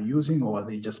are using, or are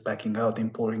they just backing out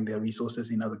and pouring their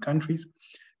resources in other countries?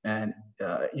 And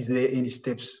is there any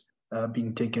steps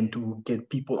being taken to get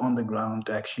people on the ground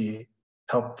to actually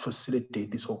help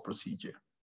facilitate this whole procedure?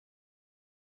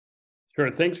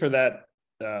 Sure, thanks for that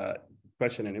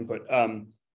question and input.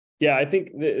 Yeah, I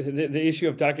think the issue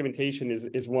of documentation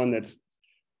is one that's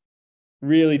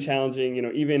really challenging. You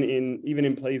know, even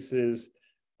in places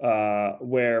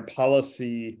where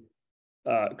policy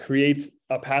creates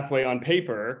a pathway on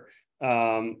paper,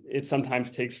 it sometimes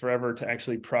takes forever to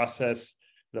actually process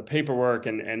the paperwork,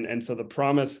 and so the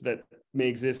promise that may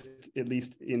exist, at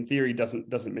least in theory,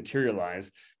 doesn't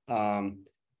materialize.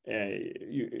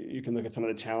 You can look at some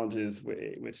of the challenges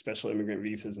with special immigrant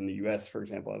visas in the U.S., for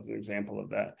example, as an example of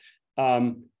that.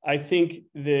 I think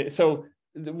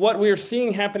what we're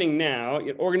seeing happening now,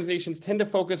 organizations tend to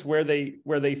focus where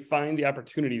they find the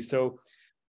opportunities. So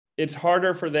it's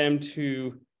harder for them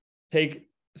to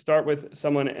start with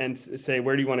someone and say,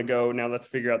 where do you want to go? Now let's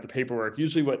figure out the paperwork.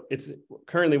 Usually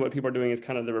currently what people are doing is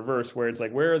kind of the reverse, where it's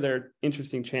like, where are there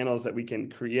interesting channels that we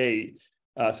can create?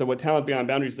 So what Talent Beyond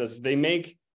Boundaries does is they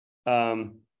make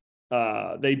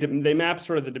they map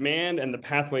sort of the demand and the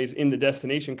pathways in the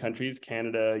destination countries,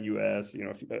 Canada, US,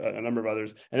 a number of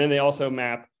others. And then they also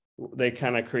they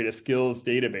kind of create a skills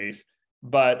database,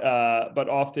 but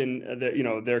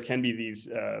often there can be these,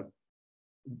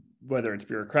 whether it's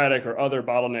bureaucratic or other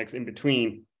bottlenecks in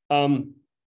between.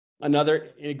 Another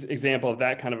example of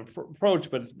that kind of approach,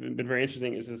 but it's been very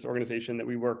interesting, is this organization that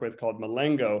we work with called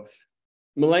Malengo.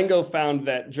 Malengo found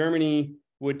that Germany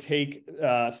would take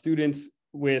students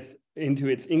into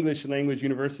its English language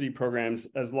university programs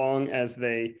as long as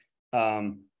they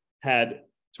had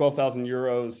 12,000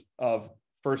 euros of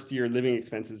first-year living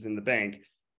expenses in the bank.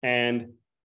 And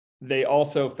they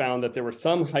also found that there were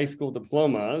some high school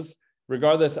diplomas,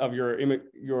 regardless of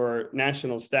your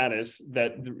national status,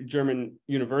 that the German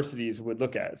universities would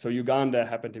look at. So Uganda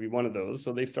happened to be one of those.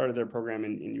 So they started their program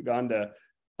in Uganda,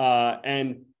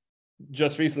 and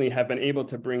just recently have been able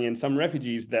to bring in some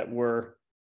refugees that were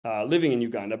living in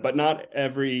Uganda, but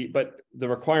the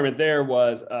requirement there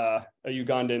was a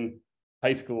Ugandan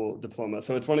high school diploma.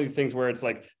 So it's one of these things where it's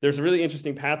like, there's a really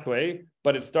interesting pathway,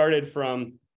 but it started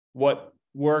from what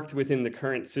worked within the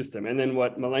current system. And then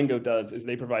what Malengo does is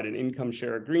they provide an income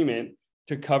share agreement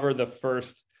to cover the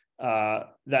first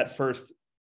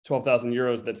 12,000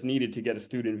 euros that's needed to get a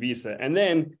student visa. And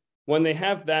then when they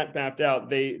have that mapped out,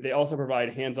 they also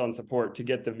provide hands-on support to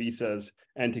get the visas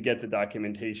and to get the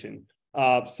documentation.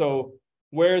 So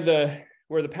where the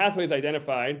pathway is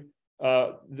identified,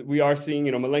 we are seeing,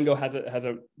 Malengo has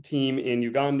a team in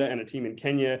Uganda and a team in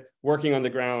Kenya working on the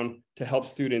ground to help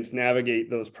students navigate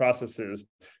those processes.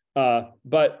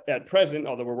 But at present,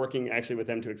 although we're working actually with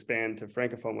them to expand to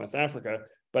Francophone West Africa,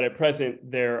 but at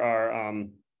present there are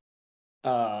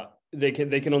they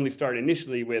can only start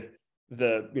initially with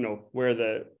where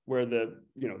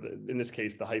in this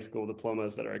case the high school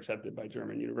diplomas that are accepted by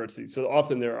German universities. So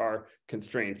often there are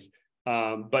constraints,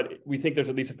 but we think there's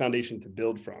at least a foundation to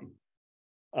build from.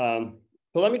 So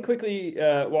let me quickly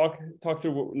talk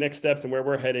through next steps and where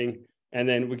we're heading, and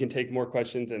then we can take more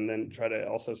questions and then try to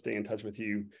also stay in touch with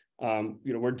you.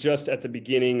 We're just at the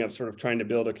beginning of sort of trying to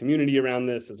build a community around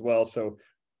this as well. So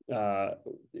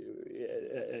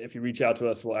if you reach out to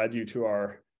us, we'll add you to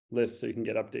our list so you can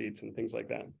get updates and things like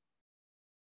that.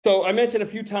 So I mentioned a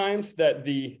few times that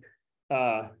the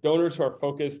donors who are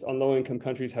focused on low-income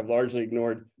countries have largely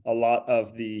ignored a lot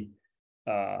of the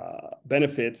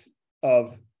benefits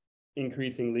of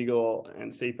increasing legal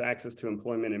and safe access to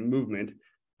employment and movement.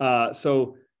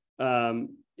 So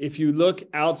if you look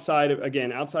outside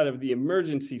of the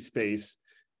emergency space,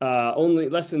 only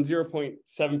less than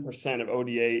 0.7% of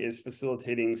ODA is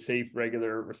facilitating safe,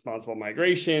 regular, responsible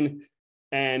migration.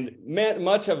 And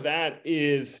much of that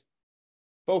is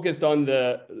focused on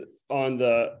the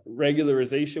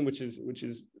regularization, which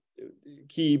is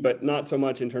key, but not so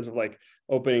much in terms of like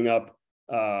opening up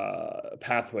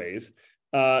pathways.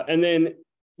 And then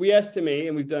we estimate,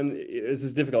 and this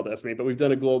is difficult to estimate, but we've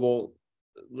done a global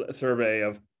survey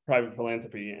of private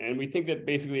philanthropy, and we think that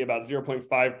basically about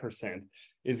 0.5%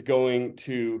 is going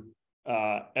to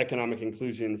economic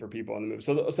inclusion for people on the move.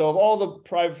 So of all the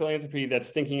private philanthropy that's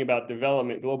thinking about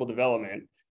development, global development,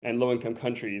 and low-income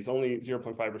countries, only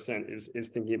 0.5% is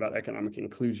thinking about economic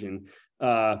inclusion.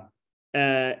 So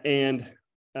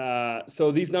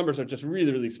these numbers are just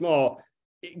really, really small.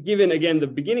 Given, again, the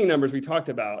beginning numbers we talked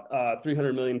about,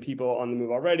 300 million people on the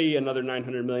move already, another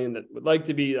 900 million that would like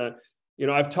to be,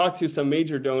 I've talked to some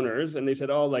major donors and they said,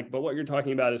 but what you're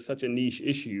talking about is such a niche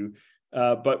issue.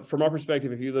 But from our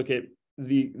perspective, if you look at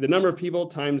the number of people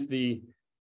times the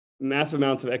massive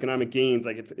amounts of economic gains,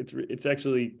 like it's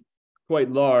actually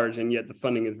quite large, and yet the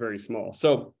funding is very small.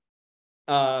 So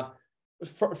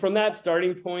from that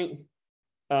starting point,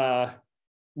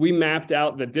 we mapped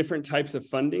out the different types of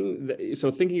funding.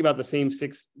 So thinking about the same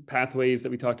 6 pathways that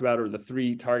we talked about, or the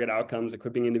 3 target outcomes: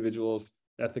 equipping individuals,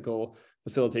 ethical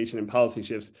facilitation, and policy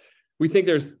shifts. We think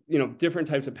there's different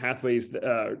types of pathways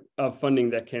of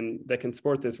funding that can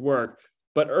support this work.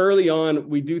 But early on,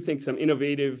 we do think some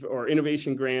innovative or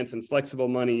innovation grants and flexible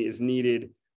money is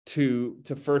needed to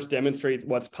first demonstrate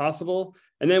what's possible.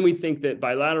 And then we think that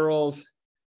bilaterals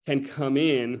can come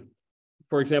in,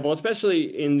 for example,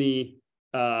 especially in the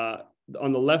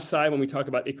on the left side, when we talk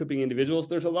about equipping individuals,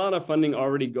 there's a lot of funding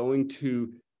already going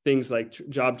to things like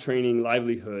job training,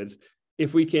 livelihoods.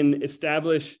 If we can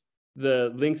establish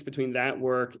the links between that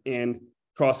work and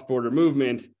cross-border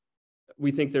movement,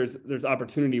 we think there's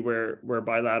opportunity where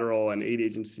bilateral and aid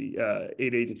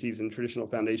agencies and traditional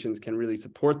foundations can really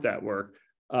support that work.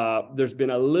 There's been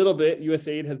a little bit,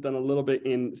 USAID has done a little bit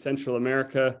in Central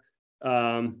America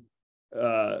to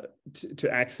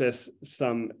access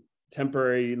some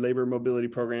temporary labor mobility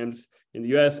programs in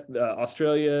the US.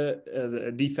 Australia,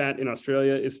 the DFAT in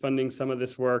Australia is funding some of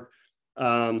this work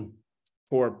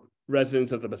for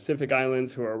residents of the Pacific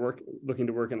Islands who are looking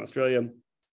to work in Australia.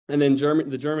 And then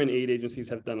the German aid agencies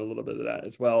have done a little bit of that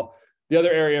as well. The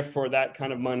other area for that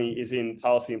kind of money is in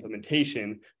policy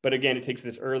implementation. But again, it takes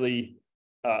this early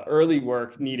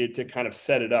work needed to kind of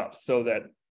set it up so that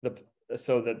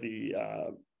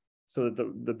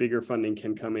the bigger funding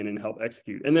can come in and help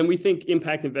execute. And then we think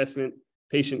impact investment,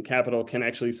 patient capital can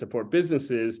actually support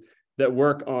businesses that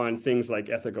work on things like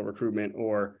ethical recruitment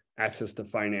or access to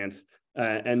finance.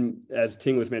 And as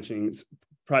Ting was mentioning,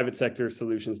 private sector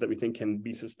solutions that we think can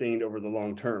be sustained over the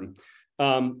long term.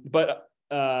 But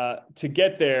to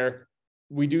get there,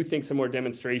 we do think some more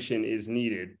demonstration is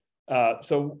needed.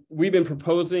 So we've been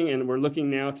proposing, and we're looking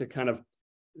now to kind of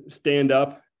stand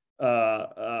up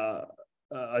a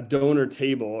donor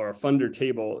table or a funder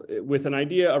table with an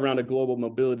idea around a global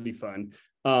mobility fund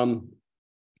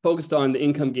focused on the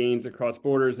income gains across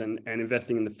borders and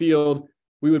investing in the field.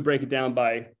 We would break it down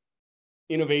by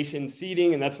innovation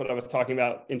seeding, and that's what I was talking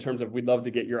about in terms of we'd love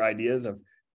to get your ideas of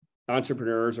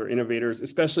entrepreneurs or innovators,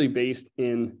 especially based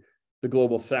in the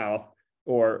global South,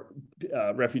 or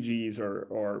refugees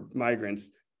or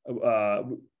migrants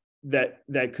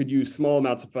that could use small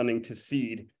amounts of funding to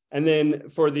seed. And then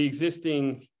for the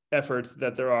existing efforts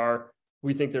that there are,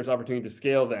 we think there's opportunity to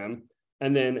scale them.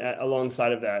 And then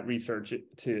alongside of that, research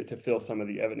to fill some of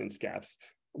the evidence gaps.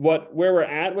 Where we're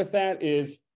at with that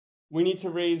is we need to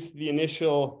raise the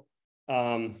initial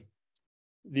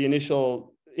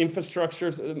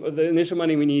infrastructures, the initial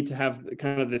money we need to have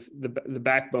kind of the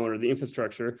backbone or the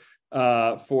infrastructure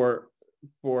for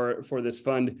this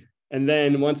fund. And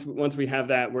then once we have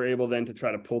that, we're able then to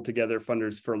try to pull together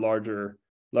funders for larger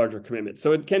commitments.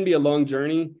 So it can be a long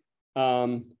journey,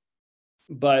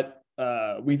 but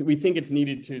we think it's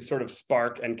needed to sort of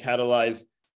spark and catalyze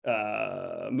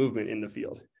movement in the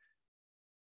field.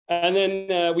 And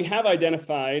then we have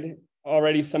identified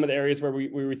already some of the areas where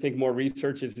we think more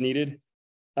research is needed.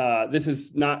 This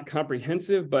is not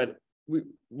comprehensive, but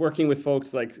working with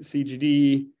folks like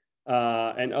CGD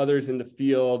and others in the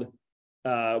field,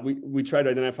 we try to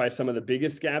identify some of the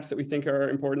biggest gaps that we think are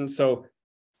important. So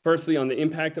firstly, on the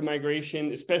impact of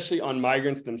migration, especially on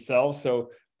migrants themselves. So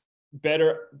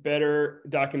better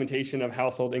documentation of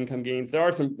household income gains. There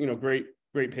are some great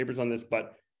papers on this,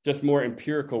 but just more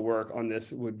empirical work on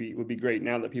this would be great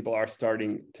now that people are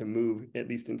starting to move, at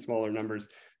least in smaller numbers,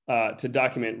 to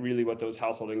document really what those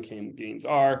household income gains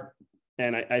are.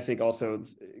 And I think also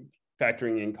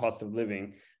factoring in cost of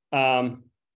living.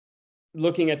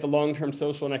 Looking at the long-term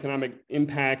social and economic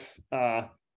impacts of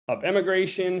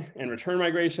emigration and return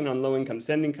migration on low-income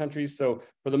sending countries. So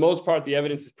for the most part, the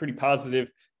evidence is pretty positive,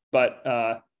 but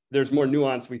there's more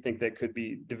nuance we think that could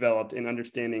be developed in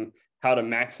understanding how to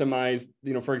maximize,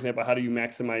 for example, how do you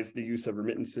maximize the use of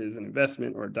remittances and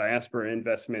investment or diaspora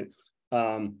investment?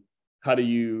 How do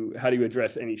you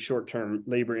address any short-term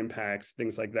labor impacts,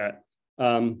 things like that?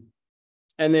 And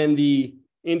then the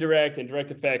indirect and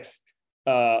direct effects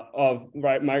of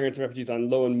migrants and refugees on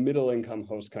low and middle income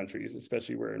host countries,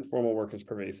 especially where informal work is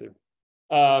pervasive.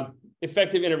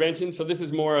 Effective intervention. So this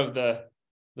is more of the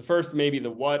first, maybe the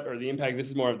what or the impact. This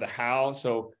is more of the how.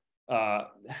 So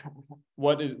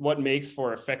what makes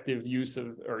for effective use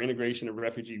of or integration of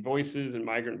refugee voices and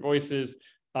migrant voices?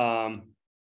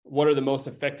 What are the most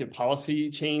effective policy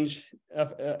change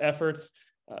efforts?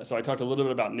 So I talked a little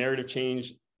bit about narrative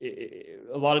change.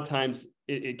 A lot of times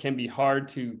it can be hard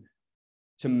to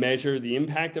to measure the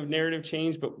impact of narrative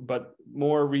change, but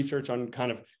more research on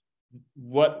kind of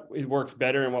what it works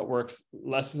better and what works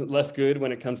less good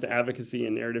when it comes to advocacy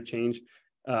and narrative change,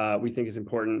 we think is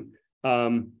important.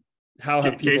 How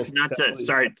have people Jason,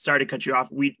 sorry to cut you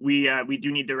off. We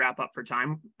do need to wrap up for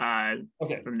time.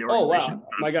 Okay. From the organization. Oh wow,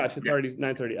 my gosh, it's already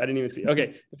 9:30. I didn't even see.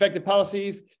 Okay, effective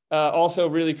policies also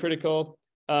really critical.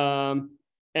 And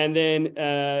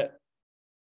then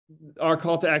our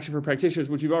call to action for practitioners,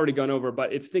 which we've already gone over,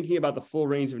 but it's thinking about the full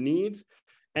range of needs.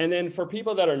 And then for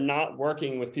people that are not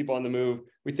working with people on the move,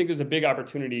 we think there's a big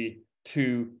opportunity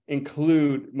to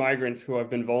include migrants who have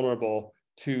been vulnerable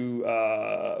to,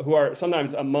 who are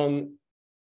sometimes among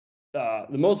the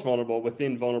most vulnerable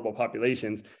within vulnerable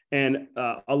populations. And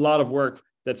a lot of work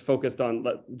that's focused on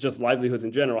just livelihoods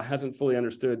in general hasn't fully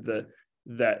understood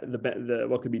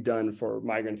what could be done for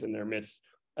migrants in their midst,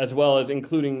 as well as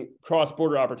including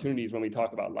cross-border opportunities when we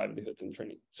talk about livelihoods and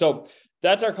training. So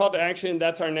that's our call to action.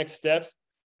 That's our next steps.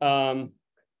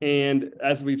 And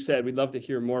as we've said, we'd love to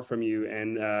hear more from you.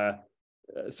 And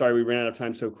sorry we ran out of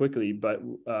time so quickly, but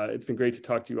it's been great to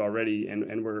talk to you already, and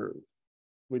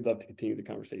we'd love to continue the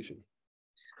conversation.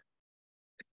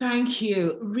 Thank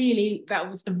you. Really, that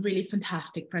was a really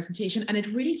fantastic presentation, and it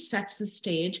really sets the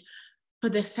stage for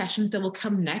the sessions that will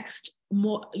come next,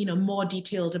 more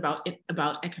detailed about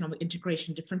economic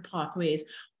integration, different pathways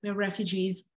where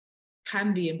refugees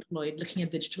can be employed, looking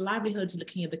at digital livelihoods,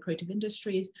 looking at the creative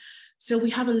industries. So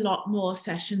we have a lot more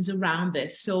sessions around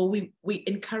this. So we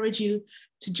encourage you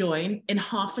to join. In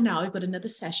half an hour, we've got another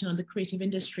session on the creative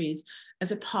industries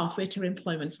as a pathway to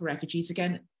employment for refugees,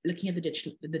 again, looking at the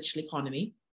digital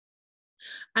economy.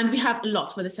 And we have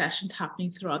lots of other sessions happening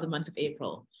throughout the month of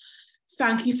April.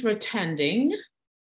 Thank you for attending.